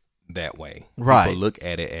at it that way. Right. People look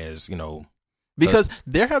at it as, Because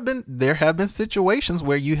there have been situations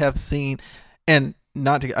where you have seen, in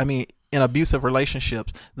abusive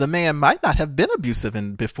relationships, the man might not have been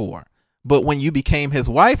abusive before, but when you became his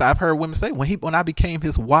wife, I've heard women say, when I became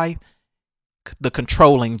his wife,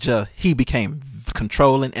 he became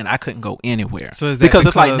controlling, and I couldn't go anywhere. So is that because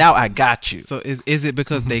it's like, now I got you. So is it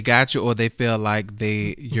because they got you, or they feel like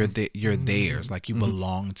you're theirs, like you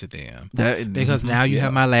belong to them? Because now you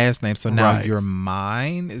have my last name, so now Right. you're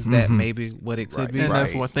mine. Is that maybe what it could be? And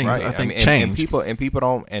that's what things I think and change. people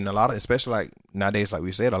don't, and a lot of, especially like nowadays, like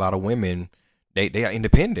we said, a lot of women, they are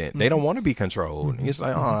independent. They don't want to be controlled. It's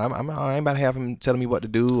like, I ain't about to have him telling me what to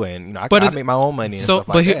do, and I make my own money and stuff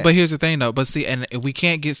like that. But here's the thing though. But see, and we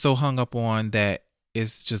can't get so hung up on that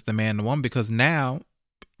it's just the man and the woman, because now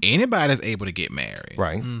anybody's able to get married.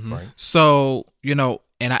 Right. So,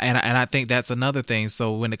 and I think that's another thing.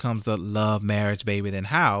 So when it comes to love, marriage, baby, then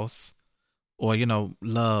house, or,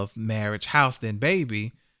 love, marriage, house, then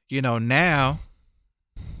baby, now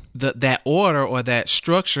that order or that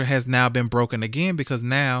structure has now been broken again, because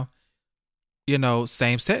now,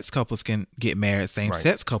 same-sex couples can get married,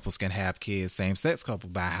 same-sex couples can have kids, same-sex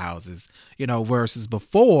couples buy houses, versus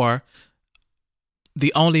before,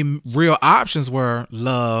 the only real options were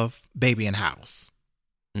love, baby, and house,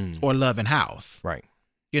 or love and house. Right.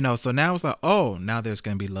 So now it's like, oh, now there's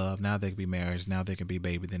going to be love. Now there can be marriage. Now there can be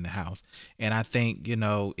baby, then the house. And I think,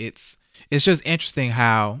 it's just interesting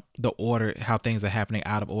how how things are happening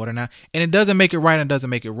out of order now. And it doesn't make it right and doesn't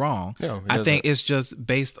make it wrong. No, I think it's just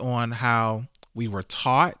based on how we were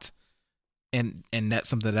taught. And that's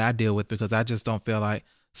something that I deal with, because I just don't feel like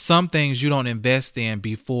some things you don't invest in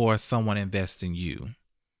before someone invests in you.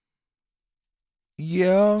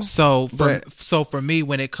 Yeah. So for me,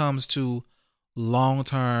 when it comes to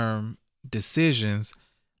long-term decisions,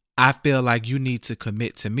 I feel like you need to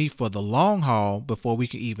commit to me for the long haul before we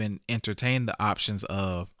can even entertain the options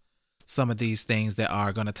of some of these things that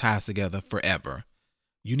are going to tie us together forever.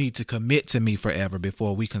 You need to commit to me forever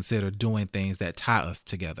before we consider doing things that tie us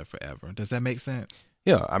together forever. Does that make sense?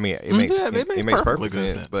 Yeah, I mean, it makes perfect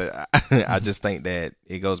sense. But I just think that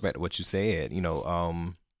it goes back to what you said.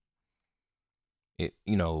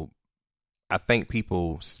 I think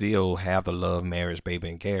people still have the love, marriage, baby,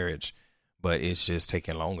 and carriage, but it's just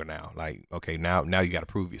taking longer now. Like, okay, now you got to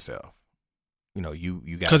prove yourself. You got to,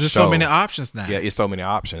 because there's so many options now. Yeah, it's so many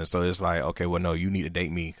options. So it's like, okay, well, no, you need to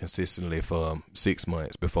date me consistently for 6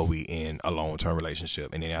 months before we end a long-term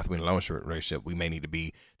relationship. And then after we're in a long-term relationship, we may need to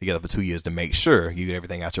be together for 2 years to make sure you get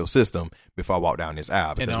everything out your system before I walk down this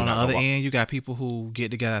aisle. And on the other end, you got people who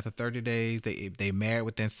get together after 30 days. They married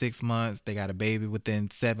within 6 months. They got a baby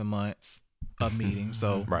within 7 months of meeting.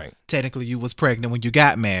 So technically you was pregnant when you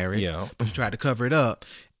got married. Yeah. But you tried to cover it up.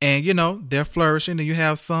 And, they're flourishing. And you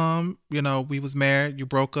have some, we was married. You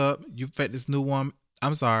broke up. You met this new one.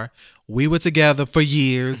 I'm sorry. We were together for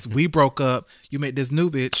years. We broke up. You met this new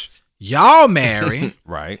bitch. Y'all married.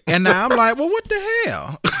 Right. And now I'm like, well, what the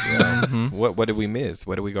hell? Yeah. What did we miss?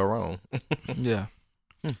 Where did we go wrong? Yeah.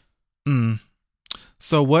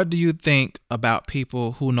 So what do you think about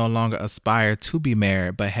people who no longer aspire to be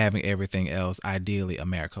married, but having everything else ideally a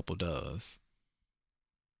married couple does?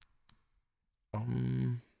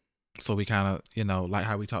 So we kind of, like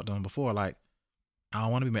how we talked to them before, like, I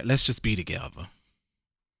don't want to be married. Let's just be together.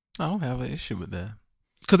 I don't have an issue with that.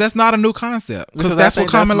 Because that's not a new concept. Because that's what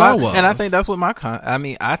common law was. And I think that's what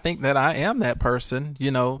I think that I am that person.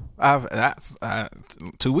 2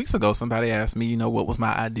 weeks ago, somebody asked me, what was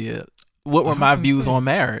my idea? What were my views on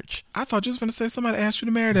marriage? I thought you was going to say somebody asked you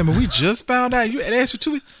to marry them, and we just found out you asked you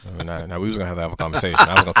 2 weeks. No, we was going to have a conversation.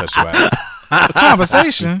 I was going to cut you out. A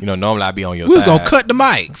conversation? Normally I'd be on your side. We was side. going to cut the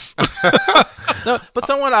mics. No, but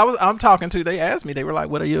someone I'm talking to, they asked me, they were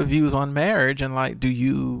like, what are your views on marriage? And like, do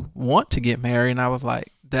you want to get married? And I was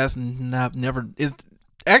like,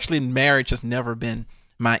 marriage has never been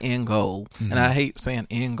my end goal. And I hate saying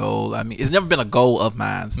end goal. I mean, it's never been a goal of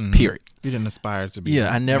mine, period. You didn't aspire to be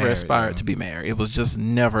I never married, aspired to be married. It was just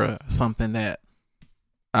never something that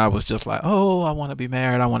I was just like, oh, I want to be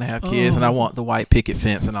married. I want to have kids and I want the white picket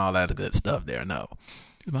fence and all that good stuff there. No.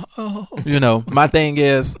 My thing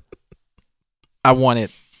is, I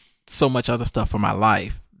wanted so much other stuff for my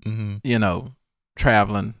life. Mm-hmm. You know,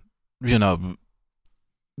 traveling. You know,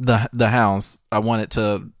 the house. I wanted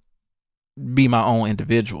to be my own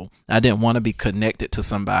individual. I didn't want to be connected to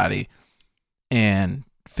somebody and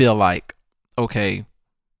feel like, okay,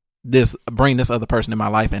 bring this other person in my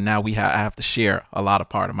life, and now I have to share a lot of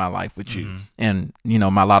part of my life with you, and you know,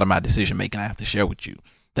 a lot of my decision making I have to share with you.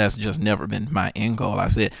 That's just never been my end goal. I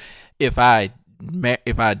said, if I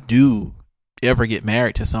do ever get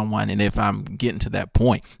married to someone, and if I'm getting to that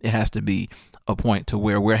point, it has to be a point to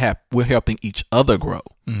where we're helping each other grow.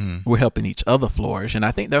 We're helping each other flourish. And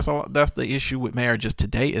I think that's the issue with marriages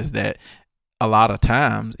today, is that a lot of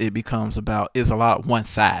times it's a lot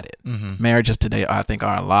one-sided. Marriages today, I think,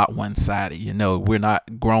 are a lot one-sided. You know, we're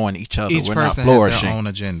not growing each other. Each we're person not flourishing. has their own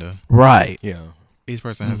agenda. Right. Yeah. Each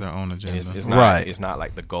person has their own agenda. And it's not, Right. It's not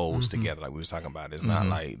like the goals together, like we were talking about. It's not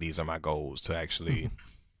like these are my goals to actually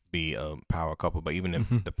be a power couple. But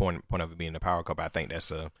even the point of it being a power couple, I think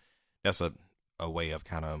that's a way of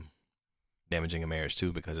kind of damaging a marriage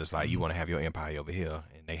too, because it's like you want to have your empire over here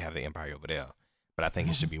and they have the empire over there. But I think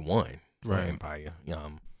it should be one Right. empire.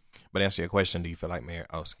 But to answer your question, do you feel like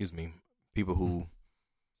people who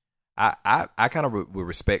I kind of would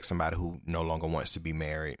respect somebody who no longer wants to be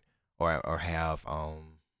married or have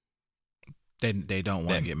They don't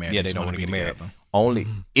want to get married. Yeah, They they just don't wanna want to be get married. together. Only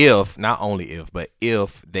if, not only if, but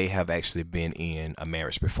if they have actually been in a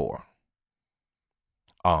marriage before.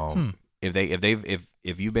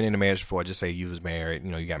 If you've been in a marriage before, just say you was married,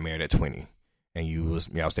 you got married at 20 and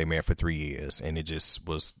y'all stayed married for 3 years and it just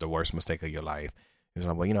was the worst mistake of your life. It was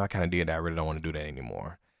like, well, I kind of did that. I really don't want to do that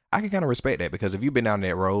anymore. I can kind of respect that, because if you've been down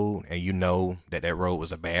that road and you know that road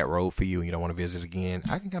was a bad road for you and you don't want to visit again,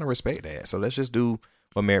 I can kind of respect that. So let's just do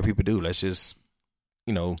what married people do. Let's just,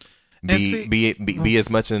 be as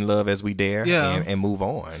much in love as we dare, and move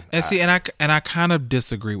on. And I kind of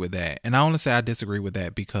disagree with that. And I only say I disagree with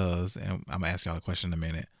that because, and I'm gonna ask y'all a question in a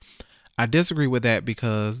minute. I disagree with that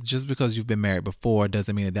because just because you've been married before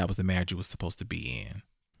doesn't mean that was the marriage you were supposed to be in.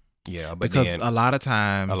 Yeah, but because then, a lot of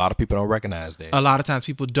times, a lot of people don't recognize that. A lot of times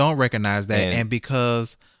people don't recognize that, and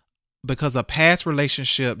because a past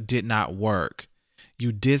relationship did not work,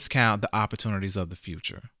 you discount the opportunities of the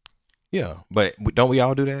future. Yeah, but don't we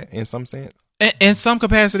all do that in some sense? In some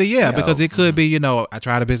capacity, yeah, because it could be, I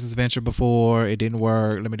tried a business venture before, it didn't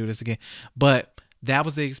work, let me do this again. But that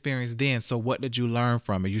was the experience then. So what did you learn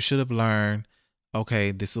from it? You should have learned,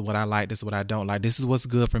 okay, this is what I like, this is what I don't like, this is what's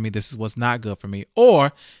good for me, this is what's not good for me.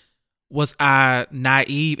 Or was I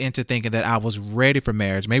naive into thinking that I was ready for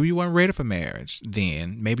marriage? Maybe you weren't ready for marriage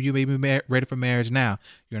then. Maybe you may be ready for marriage now.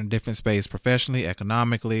 You're in a different space professionally,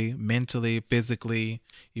 economically, mentally, physically,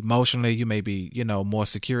 emotionally. You may be, more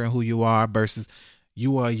secure in who you are versus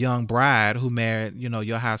you were a young bride who married,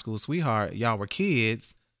 your high school sweetheart. Y'all were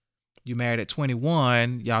kids. You married at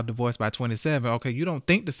 21. Y'all divorced by 27. Okay, you don't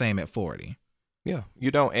think the same at 40. Yeah, you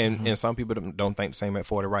don't, and some people don't think the same at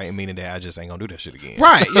 40, right? And meaning that I just ain't gonna do that shit again,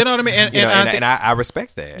 right? You know what I mean? And I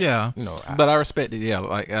respect that. Yeah, but I respect it. Yeah,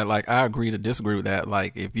 like I agree to disagree with that.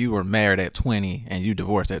 Like if you were married at 20 and you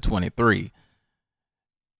divorced at 23,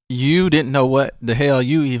 you didn't know what the hell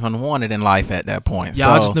you even wanted in life at that point.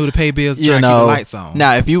 Y'all just knew to pay bills, try to keep the lights on.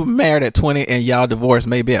 Now, if you were married at 20 and y'all divorced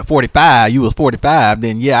maybe at 45, you was 45,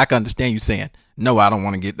 then yeah, I can understand you saying, no, I don't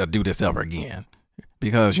want to get to do this ever again.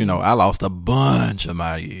 Because, I lost a bunch of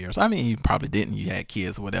my years. I mean, you probably didn't. You had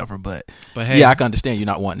kids or whatever. But hey, yeah, I can understand you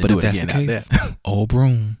not wanting to do it again out there. Old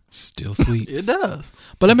broom still sweeps. It does.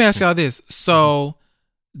 But let me ask y'all this. So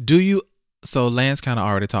Lance kind of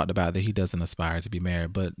already talked about that he doesn't aspire to be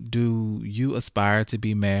married. But do you aspire to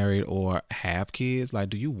be married or have kids? Like,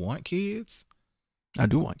 do you want kids? I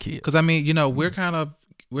do want kids. Because, I mean, we're kind of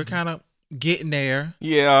getting there.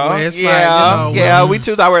 Yeah. It's we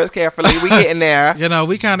choose our words carefully. We getting there.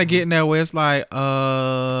 We kind of getting there where it's like,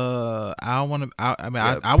 I want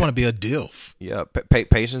to be a DILF. Yeah.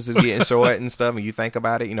 Patience is getting short and stuff. And you think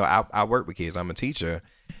about it, I work with kids. I'm a teacher.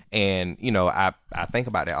 And, I think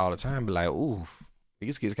about that all the time. Be like, ooh,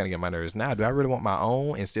 these kids kind of get on my nerves now. Do I really want my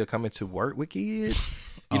own and still coming to work with kids?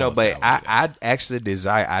 But I actually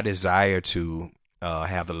desire to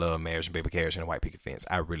have the love, marriage, and baby carriage and a white picket fence.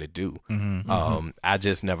 I really do. I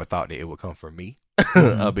just never thought that it would come from me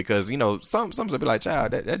because some will be like,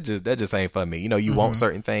 child, that just ain't for me. You want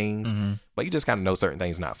certain things, but you just kind of know certain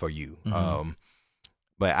things not for you.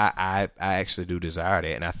 But I actually do desire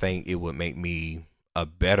that, and I think it would make me a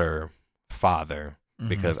better father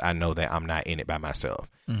because I know that I'm not in it by myself.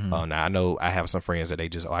 Now I know I have some friends that they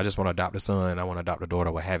just, I just want to adopt a son, I want to adopt a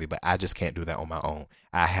daughter, what have you, but I just can't do that on my own.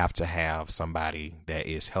 I have to have somebody that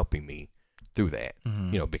is helping me through that,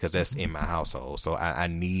 because that's in my household. So I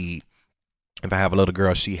need, if I have a little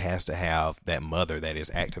girl, she has to have that mother that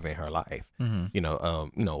is active in her life, or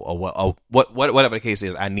whatever the case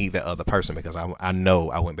is. I need that other person because I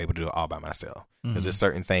know I wouldn't be able to do it all by myself, because there's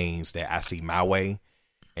certain things that I see my way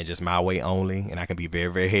and just my way only, and I can be very,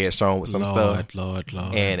 very headstrong with some stuff. Lord.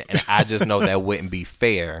 And I just know that wouldn't be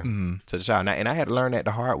fair to the child. And I had to learn that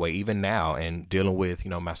the hard way, even now, and dealing with,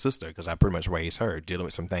 my sister, because I pretty much raised her, dealing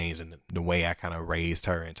with some things and the way I kind of raised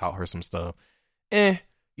her and taught her some stuff.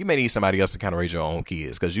 You may need somebody else to kind of raise your own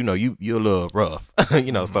kids, because, you're a little rough,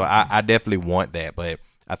 so I definitely want that. But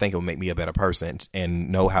I think it will make me a better person and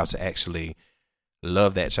know how to actually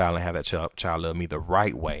love that child and have that child love me the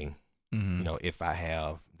right way. If I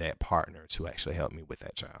have that partner to actually help me with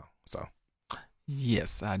that child. So,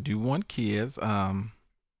 yes, I do want kids.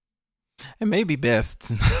 It may be best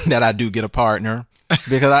that I do get a partner,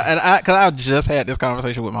 because I just had this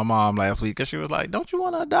conversation with my mom last week, because she was like, "Don't you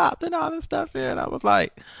want to adopt and all this stuff?" And I was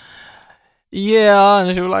like, "Yeah,"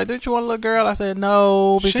 and she was like, "Did you want a little girl?" I said,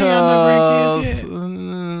 "No, because she ain't got no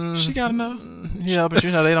grandkids yet. She got enough." Yeah, but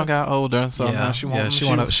they don't got older, so now she wants she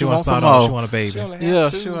want some start more. on. She want a baby. Yeah,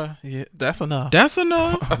 sure. Yeah, that's enough. That's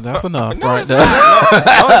enough. That's enough, No, right it's there. not.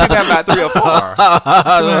 I only think I have about 3 or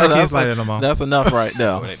 4. Kids like that no more. That's enough right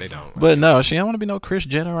there. They don't. But no, she don't want to be no Kris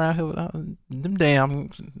Jenner around here without them damn.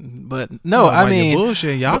 But no, I mean,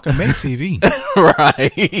 bullshit. Y'all can make TV.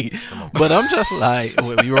 right. But I'm just like,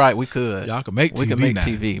 well, you're right. We could. Y'all can make TV. We can make now.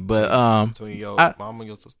 TV. But Between your mama and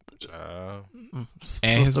your sister, child. And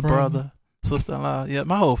his sister, brother, sister-in-law, yeah,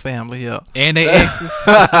 my whole family, yeah. And they exes.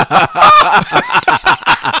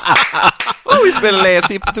 Oh, we spent the last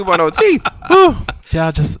 2.0 T. Whew.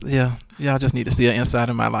 Y'all just need to see an inside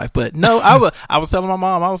of my life. But no, I was telling my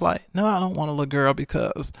mom, I was like, no, I don't want a little girl,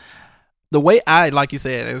 because the way like you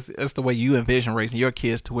said, is the way you envision raising your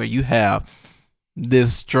kids, to where you have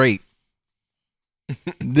this straight,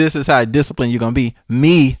 this is how disciplined you're going to be.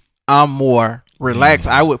 Me, I'm more relaxed.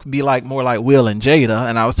 I would be more like Will and Jada.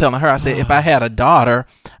 And I was telling her, I said, if I had a daughter,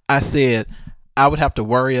 I said, I would have to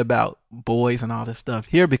worry about boys and all this stuff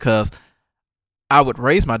here, because I would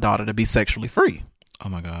raise my daughter to be sexually free. Oh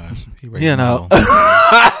my gosh.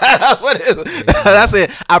 That's what it is. I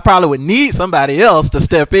said, I probably would need somebody else to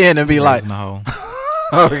step in and be like,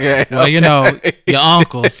 okay. Well, your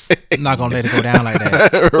uncles not gonna let it go down like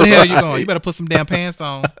that. Where the hell you going? You better put some damn pants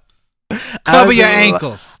on. Cover your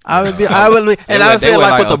ankles. I would be, and I feel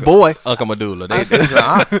like with the boy, Uncle Medulla. I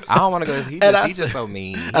don't want to go. He just so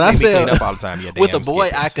mean. And I said, up all the time. with a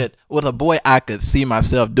boy, I could see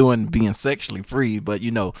myself being sexually free, but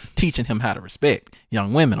teaching him how to respect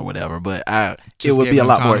young women or whatever. But it would be a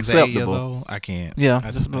lot more acceptable. I can't. Yeah,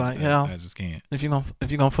 I just can't. If you're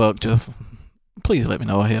gonna fuck, just please let me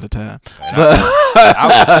know ahead of time.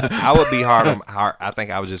 I would be hard. I think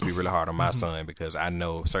I would just be really hard on my son, because I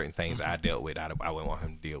know certain things I dealt with, I wouldn't want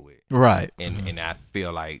him to deal with. Right. And I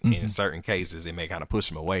feel like in certain cases it may kind of push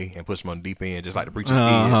him away and push him on the deep end, just like the preacher's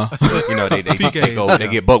kids. They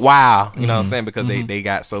get buck wild. You know what I'm saying? Because they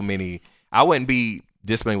got so many. I wouldn't be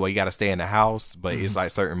disciplined where you got to stay in the house, but it's like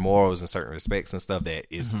certain morals and certain respects and stuff that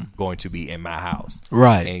is going to be in my house,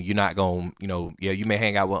 right? And you're not going, you may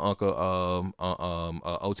hang out with Uncle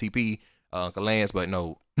OTP, Uncle Lance, but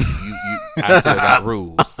no, I still got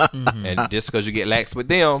rules, and just because you get lax with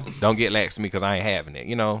them, don't get lax with me, because I ain't having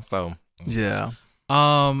it, So yeah,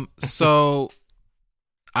 so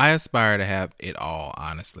I aspire to have it all.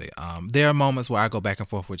 Honestly, there are moments where I go back and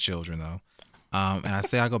forth with children, though. And I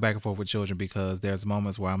say I go back and forth with children because there's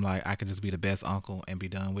moments where I'm like, I could just be the best uncle and be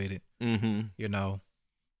done with it.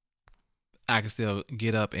 I can still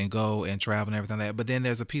get up and go and travel and everything like that. But then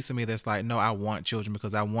there's a piece of me that's like, no, I want children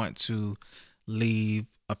because I want to leave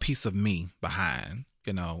a piece of me behind,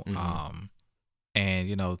 and,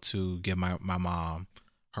 to give my mom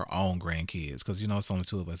her own grandkids, because, it's only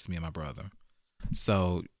 2 of us, it's me and my brother.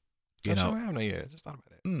 So, I don't know yet. Just thought about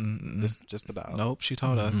it. Just about. Nope. She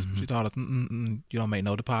told us. She told us, you don't make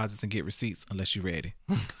no deposits and get receipts unless you're ready.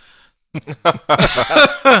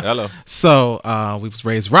 Hello. So we was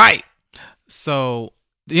raised right. So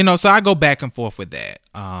so I go back and forth with that.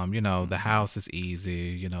 The house is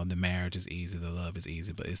easy. The marriage is easy. The love is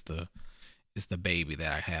easy. But it's the baby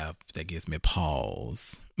that I have that gives me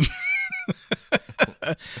pause.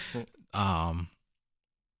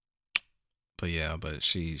 But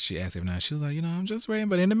she asked every night. She was like, I'm just waiting.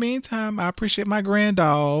 But in the meantime, I appreciate my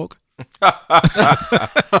granddog.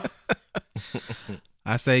 I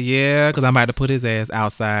say, yeah, because I'm about to put his ass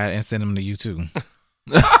outside and send him to you too.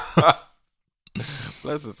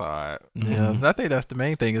 Bless his heart. Yeah, I think that's the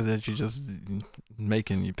main thing, is that you just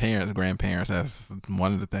making your parents grandparents. That's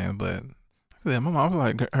one of the things. But Yeah, my mom was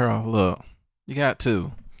like, "Girl, look, you got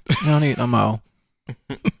two. You don't need no more."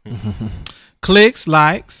 Clicks,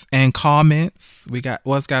 likes, and comments. We got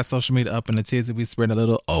what's got social media up in the tizzy. We spread a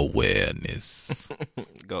little awareness.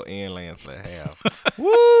 Go in, Lance. Let have.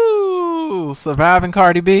 Woo! Surviving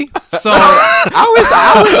Cardi B. So I wish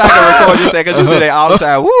I could record you because you do that all the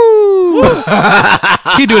time. Woo!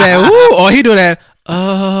 he do that woo, or he do that.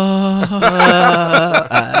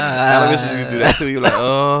 Aloysius used to do that too. You're like,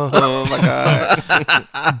 oh my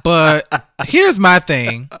god. But here's my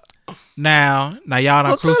thing. Now y'all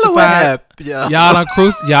done crucified. Yeah. Y'all done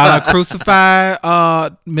crucified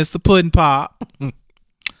Mr. Puddin' Pop.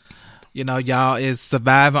 You know, y'all is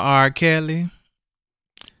surviving R. Kelly.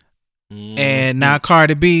 And now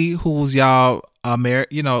Cardi B, who's y'all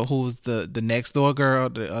who's the next door girl,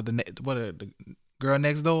 the girl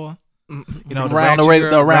next door? You know, the roundaway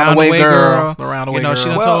girl. The roundaway you know, girl. she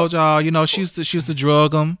done told y'all, you know, she used to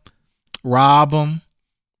drug them, rob them,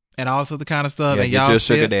 and all sorts of kind of stuff. Yeah, and get y'all your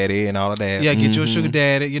sugar daddy and all of that. Yeah, get your sugar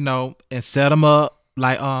daddy, you know, and set them up.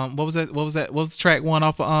 Like what was that? What was the track one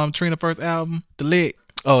off of Trina first album? The Lick.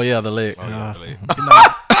 Oh yeah, the lick. Oh, yeah, really. You know,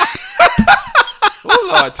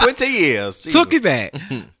 Oh Lord, 20 years. Jesus. took it back.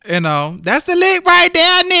 You know, that's the Lick right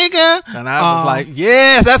there, nigga. And I was like,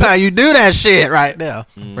 yes, that's how you do that shit right there.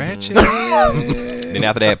 Ratchet. Then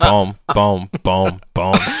after that, boom, boom, boom,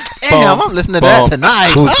 boom. Damn, I'm listening to that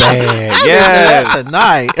tonight. Who's bad? I'm Yes. listening to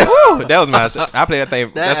that tonight. Woo, that was my. I played that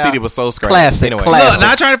thing. That CD was so scratchy. Classic, Anyway, classic. Look,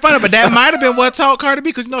 not trying to find it, but that might have been what taught Cardi B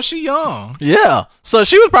because you know she young. Yeah. So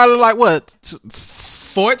she was probably like what?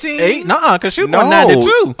 14? 8? Nuh-uh, because she was No. born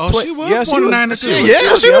 92. Oh, she was Yeah, she born in was- 92. she was-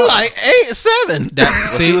 Yeah, she young. was like 8, 7. That,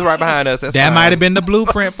 Well, she was right behind us. That's that fine. might have been the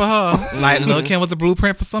blueprint for her. Like Lil' Kim was the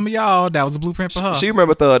blueprint for some of y'all. That was the blueprint for her. She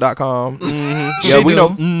remember Thug.com. She Yeah, we do.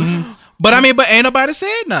 know. But I mean, but ain't nobody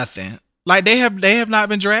said nothing. Like they have not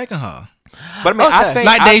been dragging her. But I mean, I Okay. think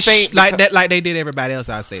Like I think like they did everybody else.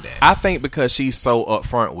 I say that. I think because she's so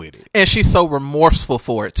upfront with it. And she's so remorseful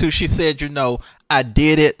for it too. She said, you know, I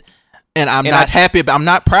did it and I'm And not I- happy, but I'm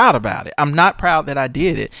not proud about it. I'm not proud that I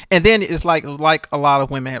did it. And then it's like a lot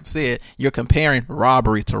of women have said, you're comparing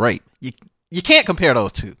robbery to rape. You can't compare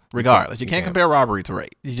those two, regardless. You can't compare robbery to rape.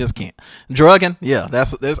 You just can't. Drugging, yeah,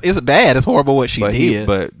 it's bad. It's horrible what she did.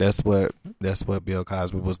 But that's what Bill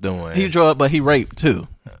Cosby was doing. He drugged, but he raped too.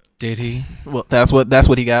 Did he? Well, that's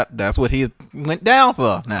what he got. That's what he went down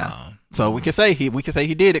for now. So we can say he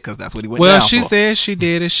did it because that's what he went down Well, for. she said she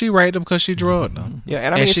did it. She raped them because she drugged them. Yeah,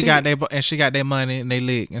 and I mean, she got their money and they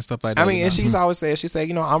lick and stuff like that. I mean, you and know? she's always said, she said,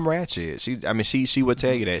 you know, I'm ratchet. She would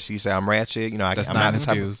tell you that. She said, I'm ratchet. You know, That's I'm not an the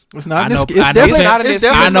type of- excuse. It's not I an know- excuse. It's I know definitely plenty- not an it's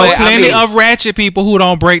excuse. I know but I plenty mean- of ratchet people who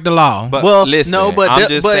don't break the law. But Well, listen, no, but I'm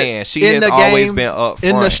just but saying, she in has the always game- been up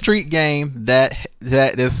in the front. street game. That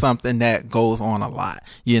is something that goes on a lot,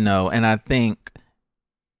 you know. And I think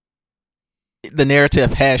the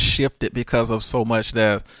narrative has shifted because of so much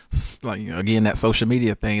that, like, again, that social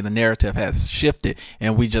media thing. The narrative has shifted,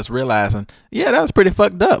 and we just realizing, yeah, that was pretty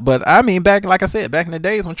fucked up. But I mean, like I said, back in the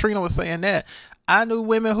days when Trina was saying that, I knew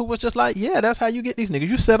women who was just like, yeah, that's how you get these niggas.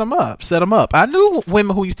 You set them up. I knew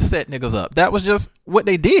women who used to set niggas up. That was just what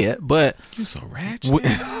they did. But You so ratchet.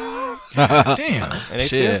 God damn. And they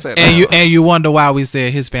Shit. still set And you wonder why we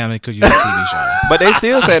said his family could use a TV show. but they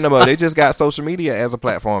still setting them up. They just got social media as a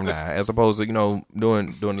platform now, as opposed to, you know,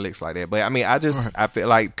 doing the licks like that. But I mean, I feel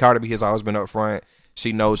like Cardi B has always been up front.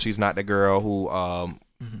 She knows she's not the girl who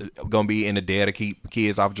gonna be in the dare to keep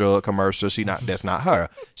kids off drug commercials. That's not her.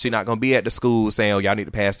 She not gonna be at the school saying, oh, y'all need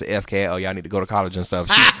to pass the FCAT or y'all need to go to college and stuff.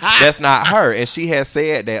 That's not her, and she has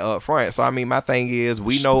said that up front. So I mean, my thing is,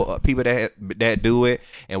 we know people that do it,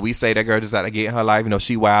 and we say that girl just out to get in her life. You know,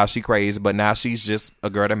 she wild, she crazy, but now she's just a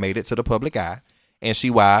girl that made it to the public eye, and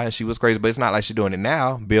she wild and she was crazy. But it's not like she's doing it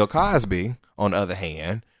now. Bill Cosby, on the other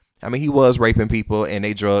hand, I mean, he was raping people and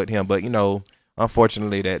they drugged him, but you know,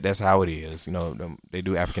 unfortunately, that's how it is. You know, they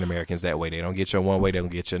do African Americans that way. They don't get you one way, they don't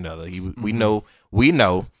get you another. We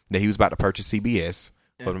know that he was about to purchase CBS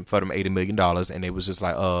for them $80 million, and they was just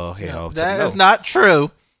like, oh hell, that is not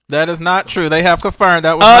true. That is not true. They have confirmed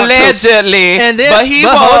that was not true. allegedly. And then, but he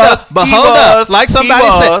hold was. up, but he hold was, up. Like he somebody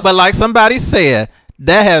said, was. but like somebody said,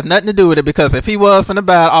 that has nothing to do with it because if he was finna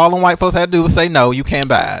buy it, all them white folks had to do was say no, you can't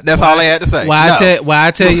buy it. That's all they had to say. Why No.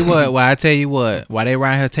 I tell you what? Why they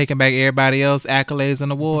around here taking back everybody else accolades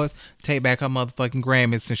and awards? take back her motherfucking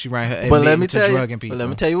Grammys since she ran her. But let me tell you, drugging people. but let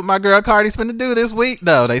me tell you what my girl Cardi's finna do this week.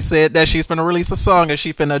 Though they said that she's finna release a song and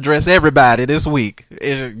she finna address everybody this week.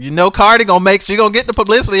 You know, Cardi she gonna get the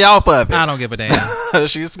publicity off of it. I don't give a damn.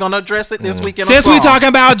 She's gonna address it this week. In Since a song. we talking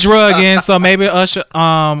about drugging, so maybe Usher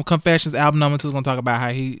Confessions album number 2 is gonna talk about how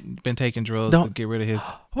he been taking drugs to get rid of his.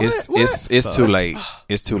 It's too late.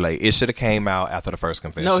 It's too late. It should have came out after the first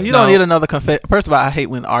confession. No, you don't need another confession. First of all, I hate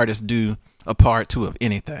when artists do a part 2 of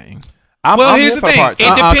anything. Well, here's the thing. It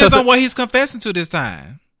depends 'cause on what he's confessing to this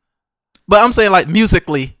time. But I'm saying, like,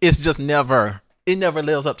 musically, it's just never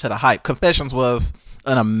lives up to the hype. Confessions was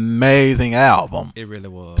an amazing album. It really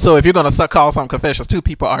was. So if you're gonna call something Confessions 2,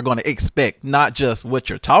 people are going to expect not just what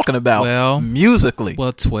you're talking about, musically.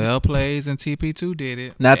 Well, 12 Plays and TP2 did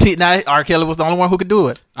it. Now R. Kelly was the only one who could do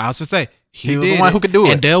it. I was to say he was the one who could do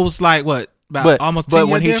it, and there was like almost 10 But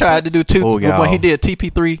when he tried to do when he did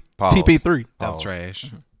TP3, that was trash.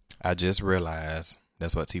 I just realized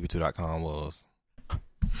that's what TP2.com was.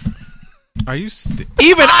 Are you sick?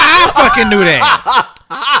 Even I fucking knew that.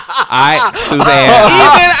 Suzanne.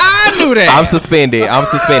 Even I knew that. I'm suspended.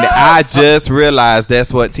 I just realized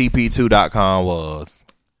that's what TP2.com was.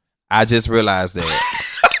 I just realized that.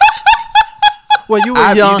 Well, you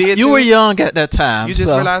were young. You were young at that time. You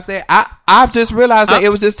just realized that? I've just realized that it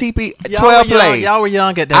was just TP 12 Play. Y'all were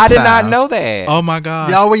young at that time. I did not know that. Oh my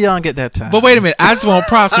god. Y'all were young at that time. But wait a minute. I just want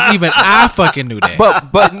props because even I fucking knew that.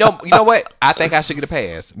 But no, you know what? I think I should get a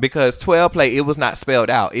pass because 12 Play, it was not spelled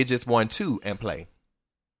out. It just 1, 2 and play.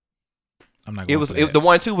 I'm not. The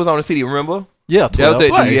 1, 2 was on the CD. Remember? Yeah, 12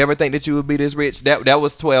 Play. Do you ever think that you would be this rich? That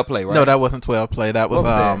was 12 Play, right? No, that wasn't 12 Play. That was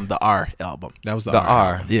the R album. That was the R.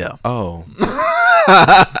 R. Yeah. Oh.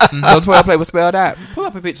 So 12 Play was spelled out. Pull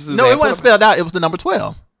up a picture, Suzanne. No, it wasn't spelled out. It was the number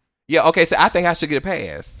 12. Yeah. Okay. So I think I should get a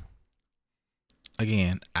pass.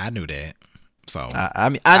 Again, I knew that. So I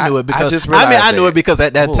knew it because I knew it because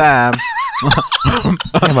at that time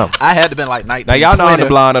I had to been like 19. Now y'all know I'm the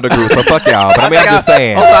blonde of the group, so fuck y'all. But I'm just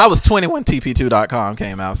saying. I was 20 when TP2.com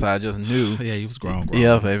came out, so I just knew. Yeah, he was grown.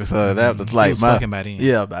 Yeah, baby. So that was like my fucking by then.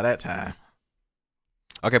 Yeah, by that time.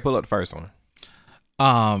 Okay, pull up the first one.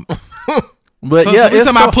 But so yeah, we talking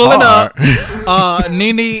about pulling hard. up.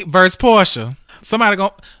 Nene versus Portia. Somebody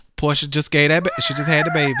go. Portia just gave that. She just had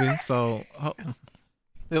the baby, so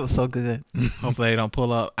it was so good. Hopefully they don't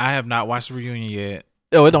pull up. I have not watched the reunion yet.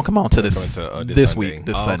 Oh, it don't come on to this Sunday. week,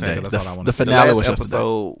 this Sunday. Okay, that's all I want the to see. finale The last was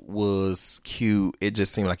episode was cute. It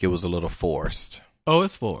just seemed like it was a little forced. Oh,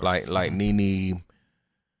 it's forced. Like Nene.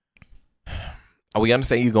 We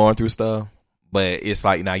understand you going through stuff, but it's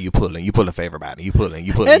like now you pulling for everybody. You pulling.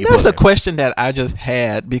 And that's the question that I just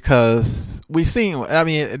had because we've seen. I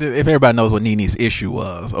mean, if everybody knows what Nene's issue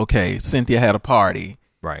was, okay, Cynthia had a party,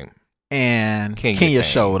 right, and Kenya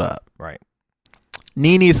showed up, right.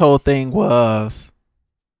 Nene's whole thing was,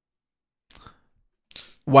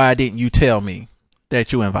 why didn't you tell me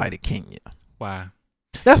that you invited Kenya? Why?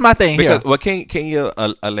 That's my thing because, here. Well, Kenya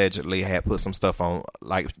allegedly had put some stuff on,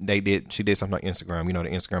 like she did something on Instagram. You know, the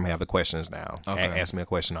Instagram have the questions now. Okay. Ask me a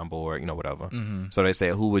question on board, whatever. Mm-hmm. So they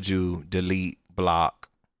said, who would you delete, block,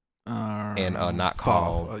 and not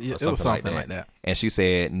call? It was something like that. And she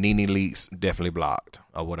said, Nene Leakes definitely blocked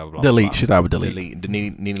or whatever. Delete. She thought would delete.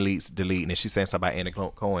 Nene Leakes delete. And she said something about Andy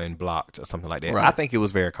Cohen blocked or something like that. Right. I think it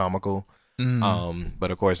was very comical. Mm-hmm. But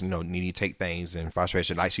of course, Nene take things in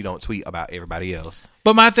frustration, like she don't tweet about everybody else.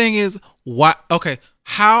 But my thing is, okay,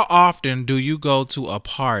 how often do you go to a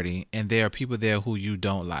party and there are people there who you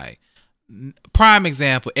don't like? Prime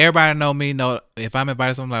example, everybody know if I'm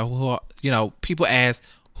invited to something like people ask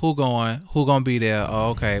who gonna be there.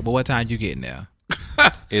 Oh, okay, but what time you getting there?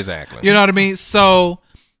 Exactly. You know what I mean? So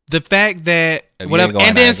the fact that whatever,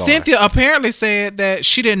 and then Cynthia apparently said that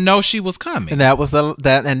she didn't know she was coming, and that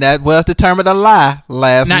was determined a lie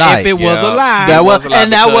last night. Now, if it was a lie, that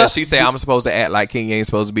was she said I'm supposed to act like Kenya ain't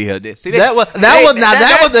supposed to be here. See, that was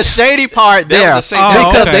the shady part there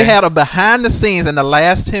because they had a behind the scenes in the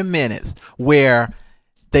last 10 minutes where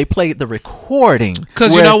they played the recording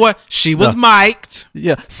because you know what, she was mic'd.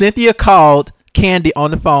 Yeah, Cynthia called Candy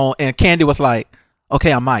on the phone, and Candy was like,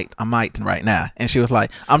 okay, I'm mic'd right now. And she was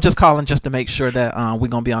like, I'm just calling just to make sure that we're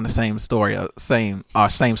going to be on the same story, same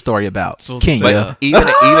story about Kenya. But even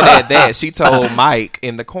at that, she told Mike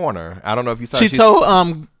in the corner. I don't know if you saw. She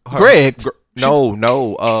told Greg.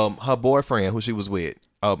 Her boyfriend who she was with.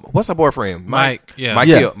 What's her boyfriend? Mike.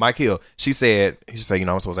 Yeah. Mike Hill. She said, I'm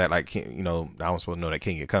supposed to act like, I'm supposed to know that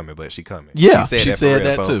Kenya coming, but she coming. Yeah, she said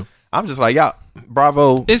that too. I'm just like, y'all,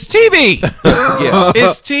 bravo. It's TV. Yeah.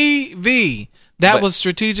 It's TV. That But- was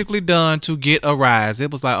strategically done to get a rise.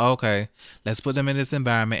 It was like, okay, let's put them in this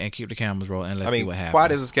environment and keep the cameras rolling and let's see what happens.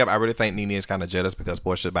 quiet as it's kept, I really think Nene is kind of jealous because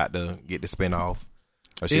Portia's about to get the spinoff.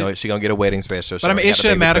 Or she gonna get a wedding special. But I mean, it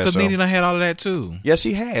shouldn't matter because Nene done had all of that too. Yeah,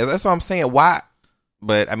 she has. That's what I'm saying. Why?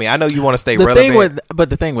 But I mean, I know you want to stay The relevant.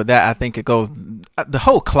 the thing with that, I think it goes the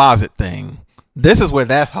whole closet thing. This is where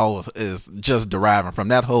that whole is just deriving from,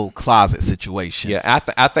 that whole closet situation. Yeah,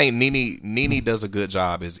 I think Nene does a good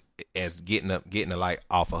job as getting the light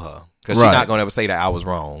off of her, because she's Right. not gonna ever say that I was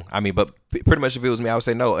wrong. I mean, but pretty much if it was me, I would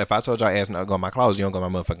say no. If I told y'all ass not to go in my closet, you don't go in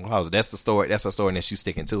my motherfucking closet. That's the story. That's her story, and then she's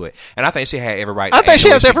sticking to it. And I think she had every right. I to think act she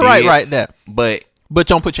the way has every did, right there. But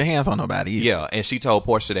don't put your hands on nobody either. yeah, and she told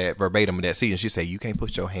Portia that verbatim in that season. She said, "You can't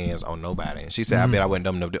put your hands on nobody." And she said, "I bet I wasn't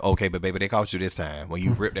dumb enough to." Okay, but baby, they caught you this time when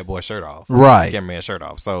you ripped that boy's shirt off, Right. cameraman's shirt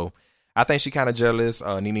off. So I think she kind of jealous.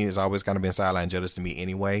 Nene has always kind of been sideline jealous to me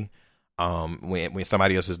anyway. When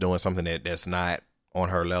somebody else is doing something that's not on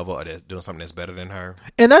her level or that's doing something that's better than her.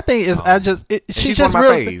 And that thing is, she's she's just one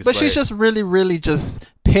of my really, faves, but she's but- just really, really just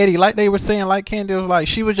petty. Like they were saying, like Candy was like,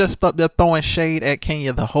 she was just up there throwing shade at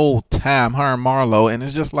Kenya the whole time, her and Marlo, and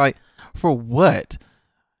it's just like, for what?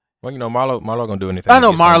 Well, Marlo gonna do anything. I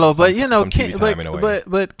know to get Marlo, some but some TV time anyway.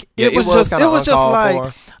 but Yeah, it was kinda just uncalled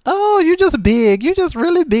like, for. oh, you just big, you just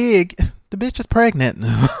really big. The bitch is pregnant.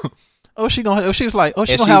 She was like, oh,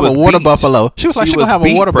 she And gonna she have was a water beat. buffalo. She was like, She she gonna was have a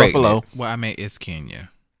beat water pregnant. buffalo. Well, I mean, it's Kenya.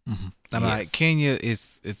 I'm Yes. like, Kenya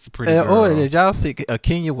is it's a pretty girl. Oh, did y'all see?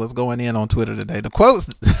 Kenya was going in on Twitter today. The quotes,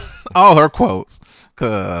 all her quotes,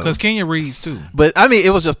 Because Kenya reads too. But I mean,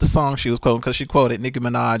 it was just the song she was quoting, because she quoted Nicki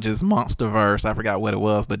Minaj's Monster verse. I forgot what it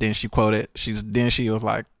was, but then she quoted. She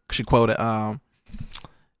quoted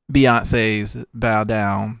Beyonce's "Bow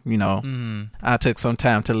Down." Mm-hmm. I took some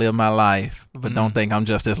time to live my life, but don't think I'm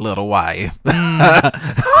just this little wife.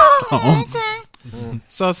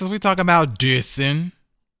 So since we talking about dissing,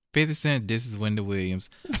 50 Cent disses Wendy Williams.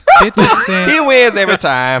 50 Cent, He wins every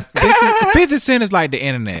time. 50 Cent is like the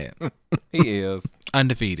internet. He is.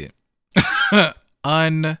 Undefeated.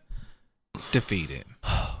 Undefeated.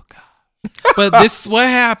 Oh, God. But this is what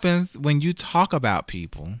happens when you talk about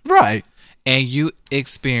people Right. and you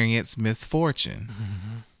experience misfortune.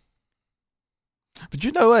 But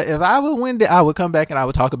you know what? If I was Wendy, I would come back and I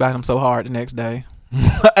would talk about him so hard the next day.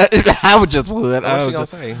 I would just would. What's she gonna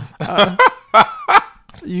say?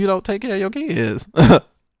 You don't take care of your kids. And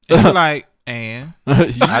you're like, and? you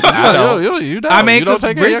don't. You don't. I mean, you don't because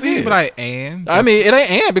take care of your Richie be kids. like, and? I mean, it ain't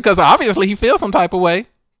and because obviously he feels some type of way.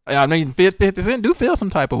 I mean, 50 Cent do feel some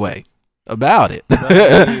type of way about it.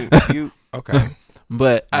 you okay?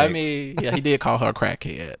 But I Next. mean, yeah, he did call her a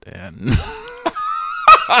crackhead, and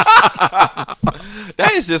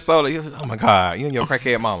That is just so. Oh my God, you and your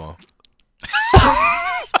crackhead mama.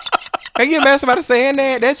 Can you imagine somebody saying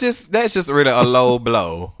that? That's just really a low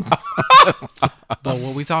blow. But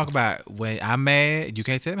what we talk about, when I'm mad, you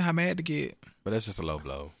can't tell me how mad to get. But that's just a low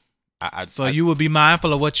blow. So you will be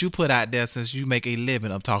mindful of what you put out there, since you make a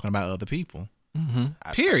living of talking about other people.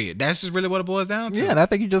 Period. That's just really what it boils down to. yeah, and I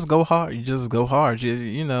think you just go hard. You just go hard.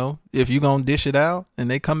 You know, if you gonna dish it out and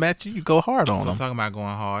they come at you, you go hard on So I'm them. talking about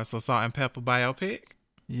going hard. So Salt and Pepper biopic.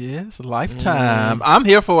 Yes, Lifetime. I'm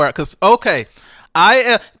here for it because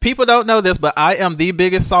people don't know this, but I am the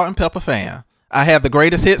biggest Salt and Pepper fan. I have the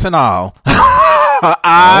greatest hits and all.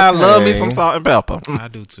 I love me some Salt and Pepper. I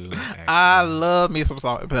do too. Actually. I love me some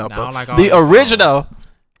Salt and Pepper. I don't like all The their original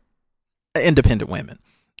Independent Women.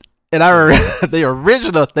 And they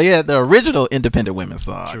had the original Independent Women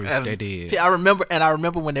song. True, And they did. I remember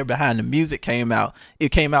when They're Behind the Music came out.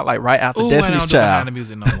 It came out like right after Ooh, I Destiny's don't do behind Child. the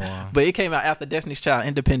music no more. But it came out after Destiny's Child,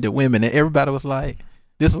 Independent Women, and everybody was like,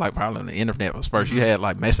 this is like probably when the internet was 1st You had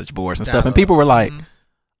like message boards and stuff, and people were like,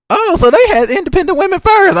 oh, so they had Independent Women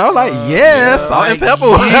first. I was like, yes, Salt and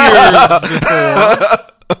Pepper.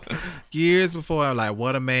 Years before, like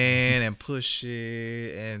What a Man and Push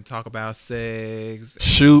It and Talk About Sex.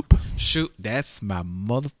 Shoot. That's my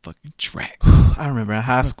motherfucking track. I remember in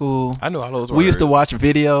high school, I knew all those words. we used to watch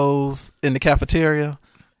videos in the cafeteria,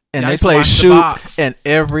 and Yeah, I they used to played watch The Shoot, Box. and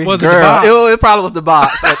every Was it The girl, Box? it probably was The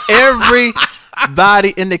Box, and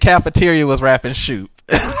everybody in the cafeteria was rapping Shoot.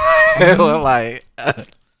 It was like,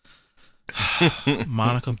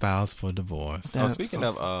 Monica vows for divorce. So That's speaking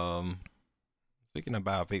of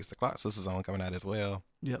biopics, The Clock Sisters on coming out as well.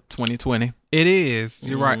 yep, 2020. It is.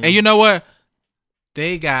 You're right. And you know what?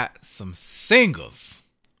 They got some singles.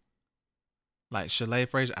 Like Shalea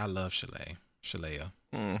Frazier. I love Shalea. Shalea.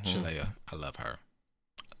 I love her.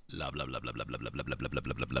 Love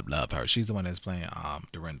her. She's the one that's playing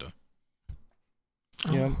Dorinda.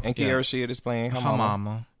 Yeah, and Kiara Sheard is playing her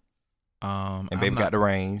mama. And And baby got the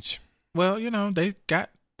range. Well, they got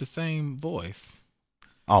the same voice.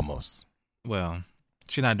 Almost. Well,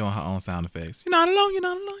 she's not doing her own sound effects. You're not alone. You're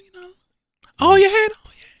not alone. You're not alone. Oh, your head.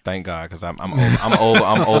 Oh, yeah. Thank God, because I'm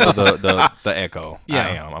over the echo. Yeah. I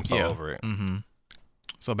am. I'm so over it. Mm-hmm.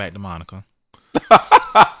 So back to Monica.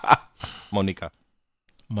 Monica.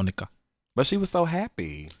 But she was so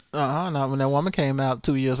happy. No, when that woman came out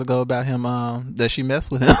 2 years ago about him, that she messed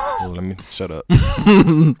with him. Oh, let me shut up.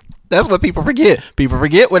 That's what people forget. People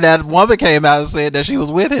forget when that woman came out and said that she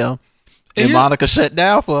was with him. And Monica shut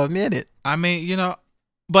down for a minute. I mean,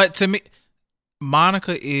 but to me,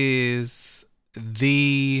 Monica is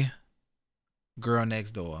the girl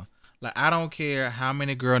next door. Like, I don't care how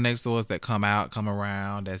many girl next doors that come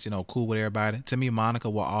around, that's, cool with everybody. To me, Monica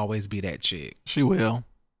will always be that chick. She will.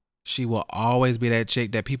 She will always be that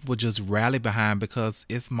chick that people will just rally behind because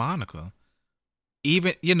it's Monica.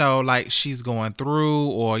 Even, like she's going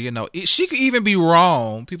through or, she could even be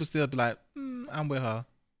wrong. People still be like, I'm with her.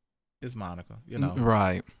 It's Monica,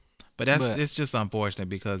 Right. But it's just unfortunate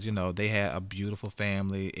because, they had a beautiful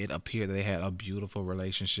family. It appeared that they had a beautiful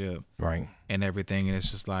relationship. Right. And everything. And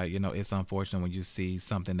it's just like, it's unfortunate when you see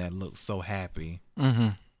something that looks so happy. Mm-hmm.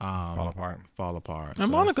 Fall apart.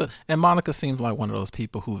 And Monica seems like one of those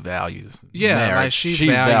people who values marriage. Like she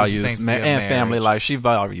values and family life. She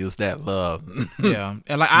values that love. Yeah,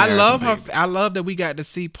 and like I love her. I love that we got to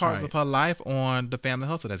see parts of her life on The Family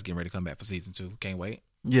Hustle that's getting ready to come back for season 2. Can't wait.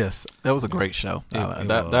 Yes, that was a great show.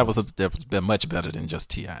 That was been much better than just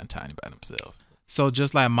T.I. and Tiny by themselves. So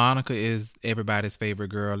just like Monica is everybody's favorite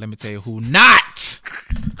girl, let me tell you who not.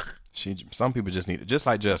 Some people just need it. Just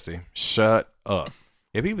like Jussie, shut up.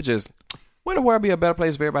 If people just, wouldn't the world be a better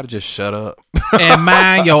place if everybody just shut up and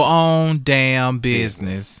mind your own damn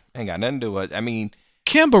business? Ain't got nothing to do with it. I mean,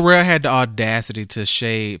 Kim Burrell had the audacity to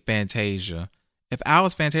shade Fantasia. If I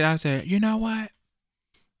was Fantasia, I'd say, you know what?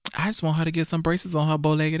 I just want her to get some braces on her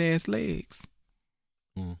bow-legged ass legs.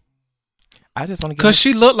 I just want to, because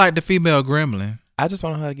she looked like the female gremlin. I just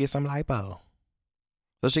want her to get some lipo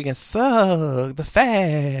so she can suck the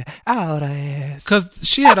fat out her ass. Because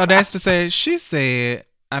she had audacity to say, she said,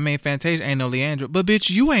 Fantasia ain't no Leandria, but bitch,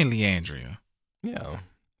 you ain't Leandria. Yeah.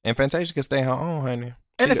 And Fantasia can stay her own, honey.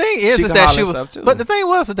 And the thing is that she was, but the thing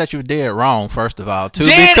was that you were dead wrong, first of all, too.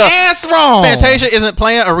 Dead ass wrong. Fantasia isn't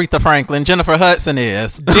playing Aretha Franklin. Jennifer Hudson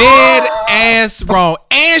is. Dead ass wrong.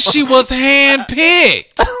 And she was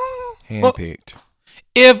handpicked. Handpicked.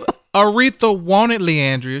 If Aretha wanted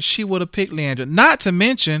Leandria, she would have picked Leandria. Not to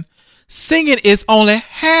mention, singing is only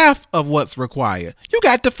half of what's required. You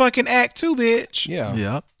got to fucking act too, bitch. Yeah.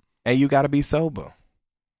 Yep. And you got to be sober.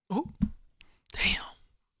 Ooh. Damn.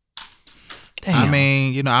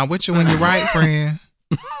 I'm with you when you're right, friend.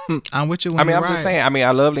 I'm with you when you're right. I'm just saying.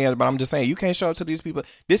 I love Leandria, but I'm just saying, you can't show up to these people.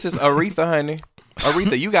 This is Aretha, honey.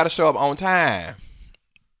 Aretha, you got to show up on time.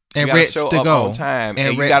 And you ready to go on time,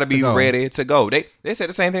 and you got to be ready to go. They said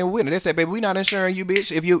the same thing with Whitney. They said, "Baby, we not insuring you,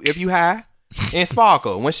 bitch. If you high." In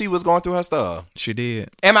Sparkle, when she was going through her stuff, she did.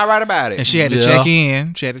 Am I right about it? And she had to check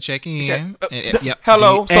in. Yep.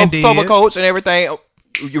 Hello, sober coach and everything.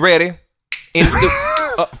 You ready?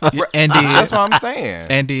 And did. That's what I'm saying.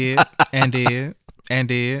 And did.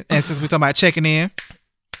 And since we talking about checking in,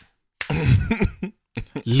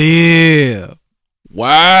 live,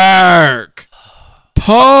 work,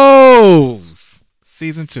 pose.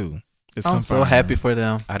 Season 2. I'm so happy for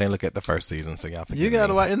them. I didn't look at the first season, so y'all forgive me. You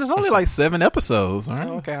gotta watch, and there's only like 7 episodes, right?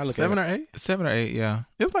 Oh, okay, I'll look 7 at or 8. 7 or 8, yeah.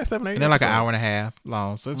 It was like 7 or 8. And they're like an hour and a half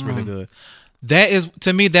long, so it's really good. That is,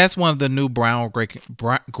 to me, that's one of the new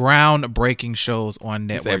groundbreaking shows on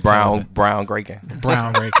network. You said brown breaking,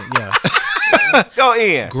 yeah. Go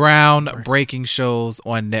in. Groundbreaking shows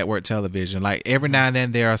on network television. Like every now and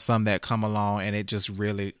then, there are some that come along, and it just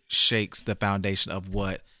really shakes the foundation of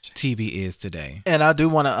what TV is today. And I do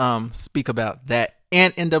want to speak about that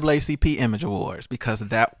and NAACP Image Awards, because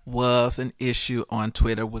that was an issue on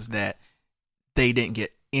Twitter, was that they didn't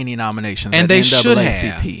get any nominations, and they should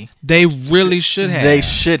have. They really should have. They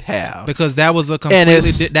should have, because that was a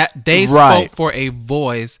completely that they spoke for a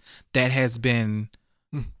voice that has been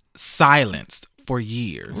silenced for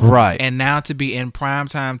years, right? And now to be in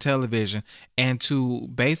primetime television and to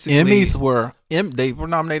basically Emmys they were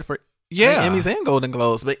nominated for Emmys and Golden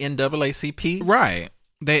Globes, but NAACP, right?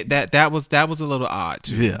 That was a little odd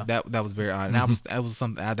too. Yeah, that was very odd. And that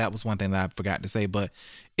was one thing that I forgot to say, but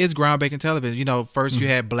it's groundbreaking television. First you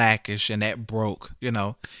had Blackish, and that broke,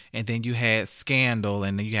 and then you had Scandal,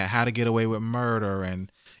 and then you had How to Get Away with Murder,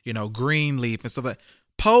 and Greenleaf and stuff like that.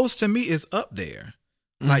 Pose to me is up there.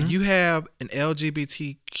 Like, you have an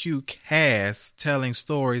LGBTQ cast telling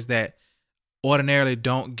stories that ordinarily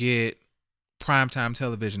don't get primetime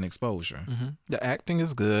television exposure. The acting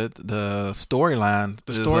is good. The storyline,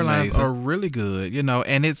 The is storylines amazing. are really good,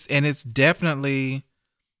 and it's definitely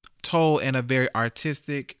told in a very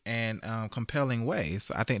artistic and compelling way.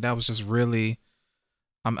 So I think that was just really,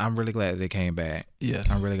 I'm really glad that they came back.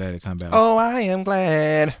 Yes, I'm really glad they come back. Oh, I am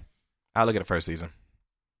glad. I'll look at the first season.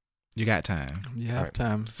 You got time. you have Alright.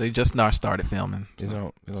 time. They just now started filming. Is it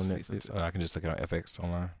on Netflix? Oh, I can just look it on FX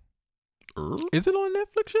online. Is it on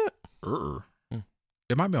Netflix yet?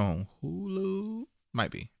 It might be on Hulu. Might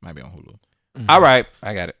be on Hulu. All right,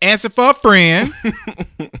 I got it. Answer for a friend.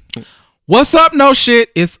 What's up? No shit.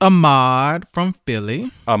 It's Ahmad from Philly,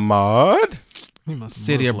 Ahmad. He must be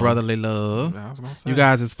city of Muslim. brotherly love. I was gonna say. You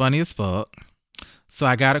guys is funny as fuck. So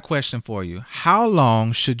I got a question for you. How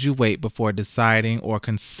long should you wait before deciding or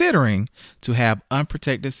considering to have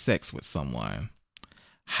unprotected sex with someone?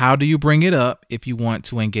 How do you bring it up if you want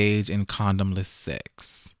to engage in condomless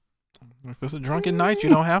sex? If it's a drunken night, you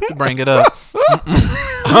don't have to bring it up. I'm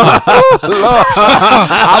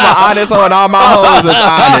an honest hoe and all my hoes is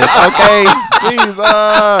honest, okay? Jesus.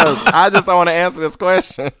 I just don't want to answer this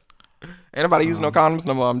question. Anybody use no condoms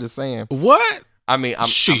no more? I'm just saying. What? I mean,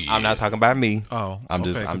 I'm not talking about me. Oh, I'm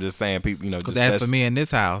just saying people, because just that's for me in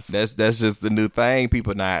this house. That's just the new thing.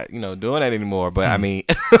 People not, doing that anymore. But I mean,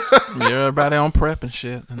 Everybody on prep and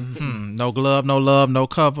shit. No glove, no love, no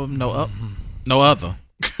cover, no other.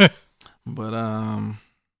 But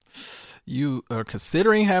you are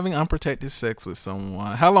considering having unprotected sex with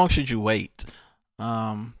someone. How long should you wait?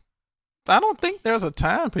 I don't think there's a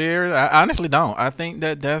time period. I honestly don't. I think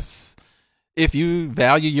that's if you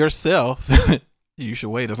value yourself, you should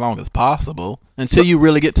wait as long as possible until you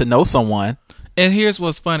really get to know someone. And here's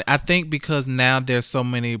what's funny. I think because now there's so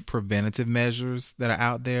many preventative measures that are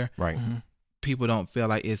out there, right, people don't feel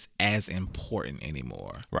like it's as important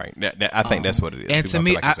anymore. right. I think that's what it is. And People to don't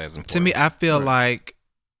me, feel like it's as important. I feel like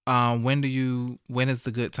when is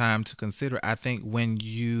the good time to consider? I think when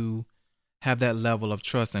you have that level of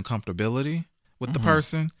trust and comfortability with the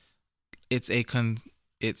person, it's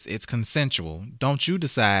it's consensual. Don't you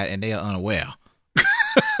decide and they are unaware.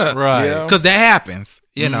 Right. Yeah. Because that happens,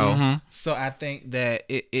 know. Mhm. So I think that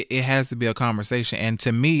it has to be a conversation. And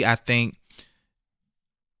to me, I think,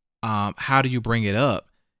 how do you bring it up?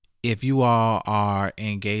 If you all are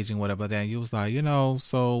engaging, whatever, then you was like,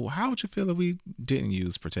 so how would you feel if we didn't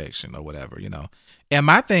use protection or whatever, And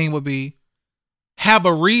my thing would be, have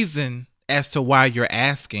a reason as to why you're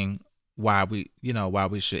asking why we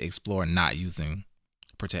should explore not using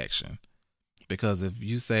protection. Because if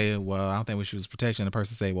you say, well, I don't think we should use protection, the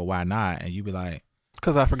person say, well, why not? And you be like,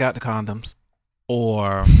 Because I forgot the condoms.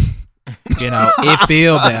 or, it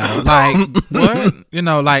feel better. Like,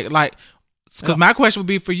 what? Like, because my question would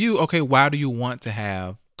be for you, okay, why do you want to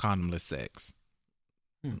have condomless sex?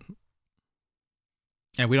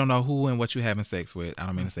 And we don't know who and what you're having sex with. I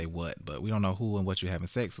don't mean to say what, but we don't know who and what you're having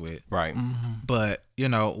sex with. right. But,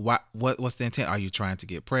 what's the intent? Are you trying to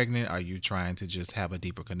get pregnant? Are you trying to just have a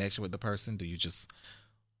deeper connection with the person? Do you just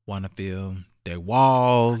want to feel their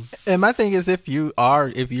walls? And my thing is, if you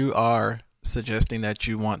are suggesting that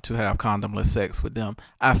you want to have condomless sex with them,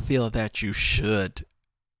 I feel that you should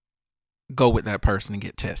go with that person and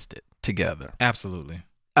get tested together. Absolutely.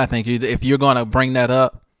 I think if you're going to bring that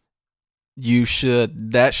up,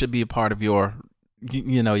 that should be a part of your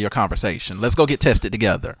your conversation. Let's go get tested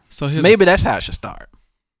together. So Maybe that's how it should start.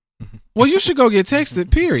 well, you should go get tested,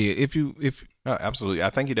 period. If Oh, absolutely.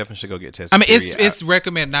 I think you definitely should go get tested. I mean, period. it's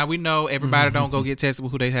recommended. Now we know everybody don't go get tested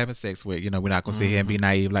with who they having sex with. We're not gonna sit here and be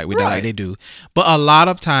naive like like they do. But a lot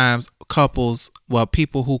of times,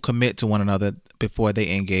 people who commit to one another before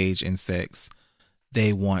they engage in sex,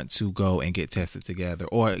 they want to go and get tested together,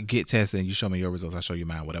 or get tested and you show me your results, I show you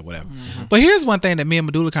mine, whatever. But here's one thing that me and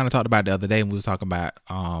Medulla kind of talked about the other day when we was talking about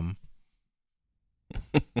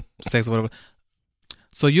sex or whatever.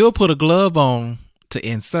 So you'll put a glove on to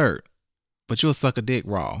insert, but you'll suck a dick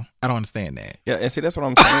raw. I don't understand that. Yeah, and see, that's what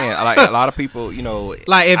I'm saying. Like a lot of people,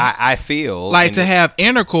 Like if I feel like to have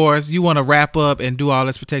intercourse, you want to wrap up and do all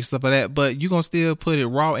this protection stuff like that, but you gonna still put it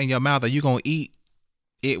raw in your mouth, or you gonna eat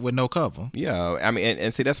it with no cover. Yeah, I mean,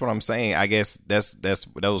 and see, that's what I'm saying. I guess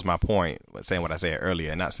that was my point, saying what I said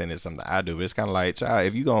earlier, and not saying it's something I do, but it's kind of like, child,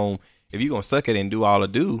 if you gonna suck it and do all the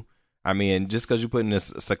do, I mean, just because you put in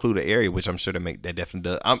this secluded area, which I'm sure that definitely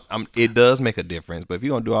does. It does make a difference. But if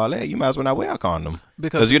you're gonna do all that, you might as well not wear a condom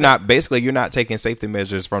because you're not taking safety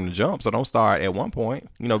measures from the jump. So don't start at one point.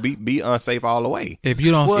 Be unsafe all the way. If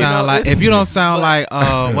you don't sound like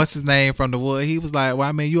what's his name from the Wood, he was like, well,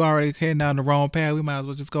 I mean, you already heading down the wrong path. We might as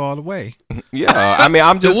well just go all the way. Yeah, I mean,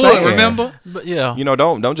 I'm just the Wood, saying. remember? But yeah,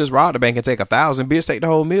 don't just rob the bank and take 1,000. Bitch, take the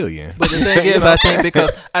whole $1,000,000. But the thing is,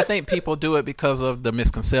 I think people do it because of the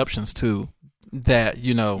misconceptions too. That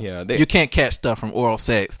you can't catch stuff from oral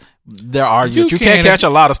sex. There are you can't catch a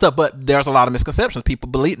lot of stuff, but there's a lot of misconceptions. People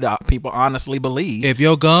honestly believe if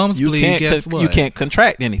your gums bleed, guess what? You can't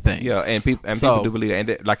contract anything. Yeah, and people do believe that,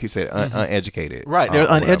 and like you said, uneducated. Right, they're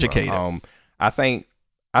uneducated. I think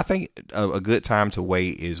a good time to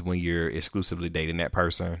wait is when you're exclusively dating that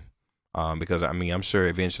person. Because I mean, I'm sure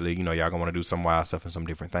eventually, y'all gonna want to do some wild stuff and some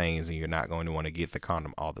different things, and you're not going to want to get the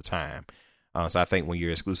condom all the time. So I think when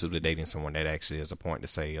you're exclusively dating someone, that actually is a point to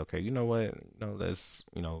say, okay, you know what, let's,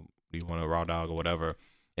 do you want a raw dog or whatever,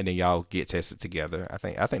 and then y'all get tested together. I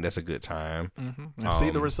think that's a good time. Mm-hmm. And see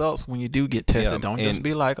the results when you do get tested. Yeah, don't just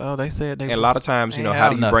be like, oh, they said they. And a lot of times, how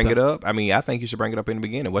do you bring it up? I mean, I think you should bring it up in the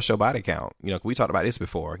beginning. What's your body count? We talked about this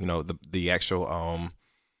before. The actual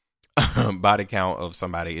body count of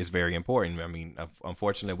somebody is very important. I mean,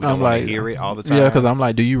 unfortunately, we don't want to hear it all the time. Yeah, because I'm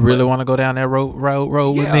like, do you really want to go down that road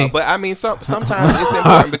with me? But I mean, sometimes it's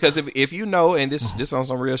important because if and this on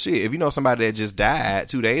some real shit, if somebody that just died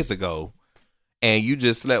 2 days ago and you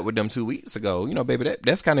just slept with them 2 weeks ago, baby,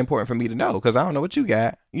 that's kind of important for me to know because I don't know what you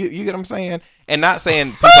got. You get what I'm saying? And not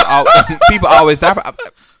saying people always die.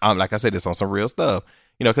 Like I said, this on some real stuff.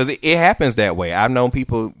 Because it happens that way. I've known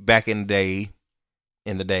people back in the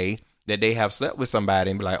day that they have slept with somebody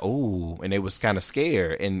and be like, oh, and they was kind of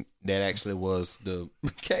scared, and that actually was the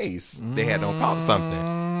case. They had no caught something.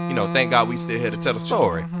 Thank God we still here to tell the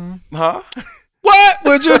story. Huh? What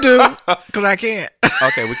would you do? Because I can't.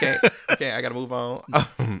 Okay, we can't. I gotta move on.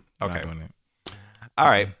 Okay. All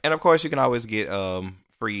right, and of course you can always get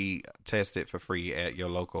free tested for free at your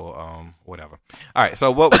local whatever. All right,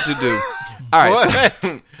 so what would you do? All right,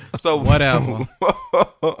 so whatever.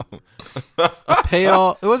 A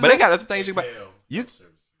Pale, but they got other things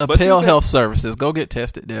Pale Health Services. Go get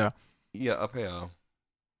tested there. Yeah, a Pale.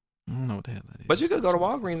 I don't know what the hell that is. But you could go to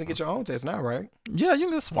Walgreens and get your own test now, right? Yeah, you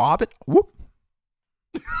can just swab it. Whoop.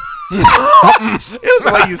 It was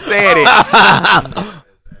the way you said it.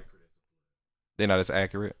 They're not as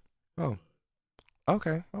accurate. Oh.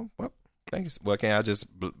 Okay. Oh, well, thanks. Well, can I just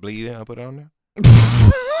bleed it and put it on there?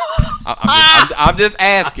 I'm just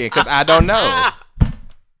asking because I don't know.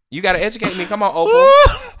 You got to educate me. Come on, Opal.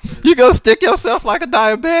 You go stick yourself like a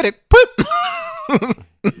diabetic.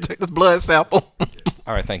 Take this blood sample.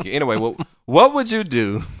 All right, thank you. Anyway, what would you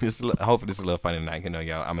do? Hopefully this is a little funny tonight.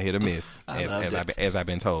 Y'all, I'm a hit or miss as I've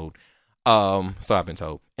been told. So I've been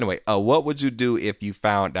told. Anyway, what would you do if you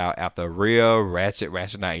found out after a real ratchet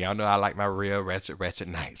night? Y'all know I like my real ratchet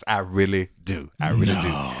nights. I really do.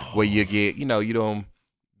 Do. Where you get, you don't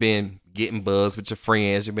been getting buzzed with your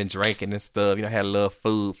friends, you've been drinking and stuff, had a little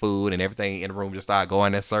food and everything in the room just start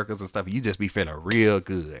going in circles and stuff. You just be feeling real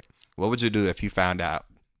good. What would you do if you found out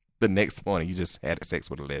the next morning you just had sex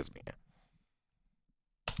with a lesbian?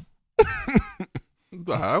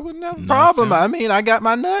 I wouldn't have a problem. I mean, I got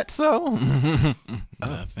my nuts, so.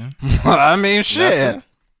 Nothing. I mean, shit. Nothing.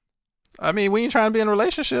 I mean, we ain't trying to be in a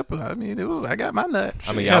relationship. I mean, I got my nut.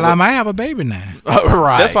 I mean, I might have a baby now.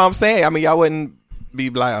 Right. That's what I'm saying. I mean, y'all wouldn't be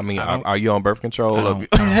like, I mean, are you on birth control?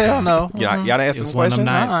 Hell no. Y'all asking some questions?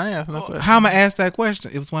 I ain't asking no questions. How am I ask that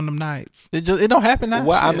question? It was one of them nights. It don't happen now.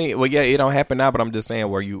 Well, I mean, yeah, it don't happen now, but I'm just saying,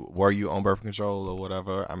 were you on birth control or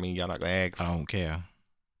whatever? I mean, y'all not gonna ask. I don't care.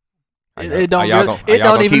 It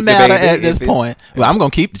don't even matter at this point. Well, I'm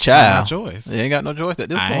gonna keep the child. No choice. You ain't got no choice at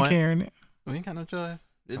this point. I ain't carrying it. We ain't got no choice.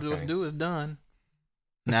 What's due is done.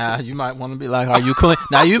 Now you might want to be like, "Are you clean?"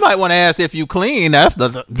 Now you might want to ask if you clean. That's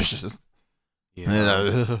the.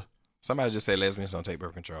 Yeah. Somebody just said lesbians don't take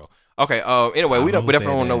birth control. Okay. Anyway, we definitely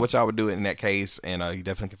want to know what y'all would do in that case, and you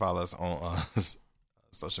definitely can follow us on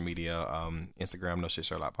social media. Instagram, No Shit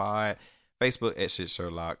Sherlock Pod. Facebook at Shit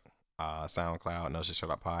Sherlock. SoundCloud, No Shit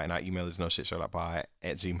Sherlock Pod, and our email is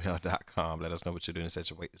noshitsherlockpod@gmail.com. Let us know what you're doing in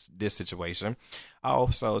this situation.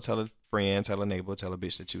 Also, tell a friend, tell a neighbor, tell a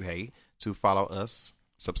bitch that you hate to follow us,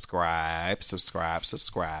 subscribe.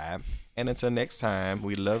 And until next time,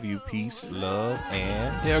 we love you. Peace, love,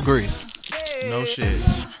 and grease. No shit.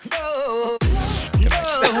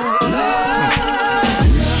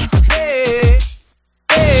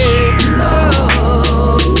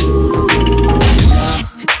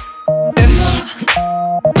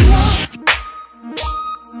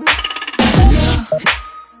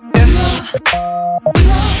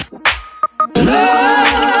 love.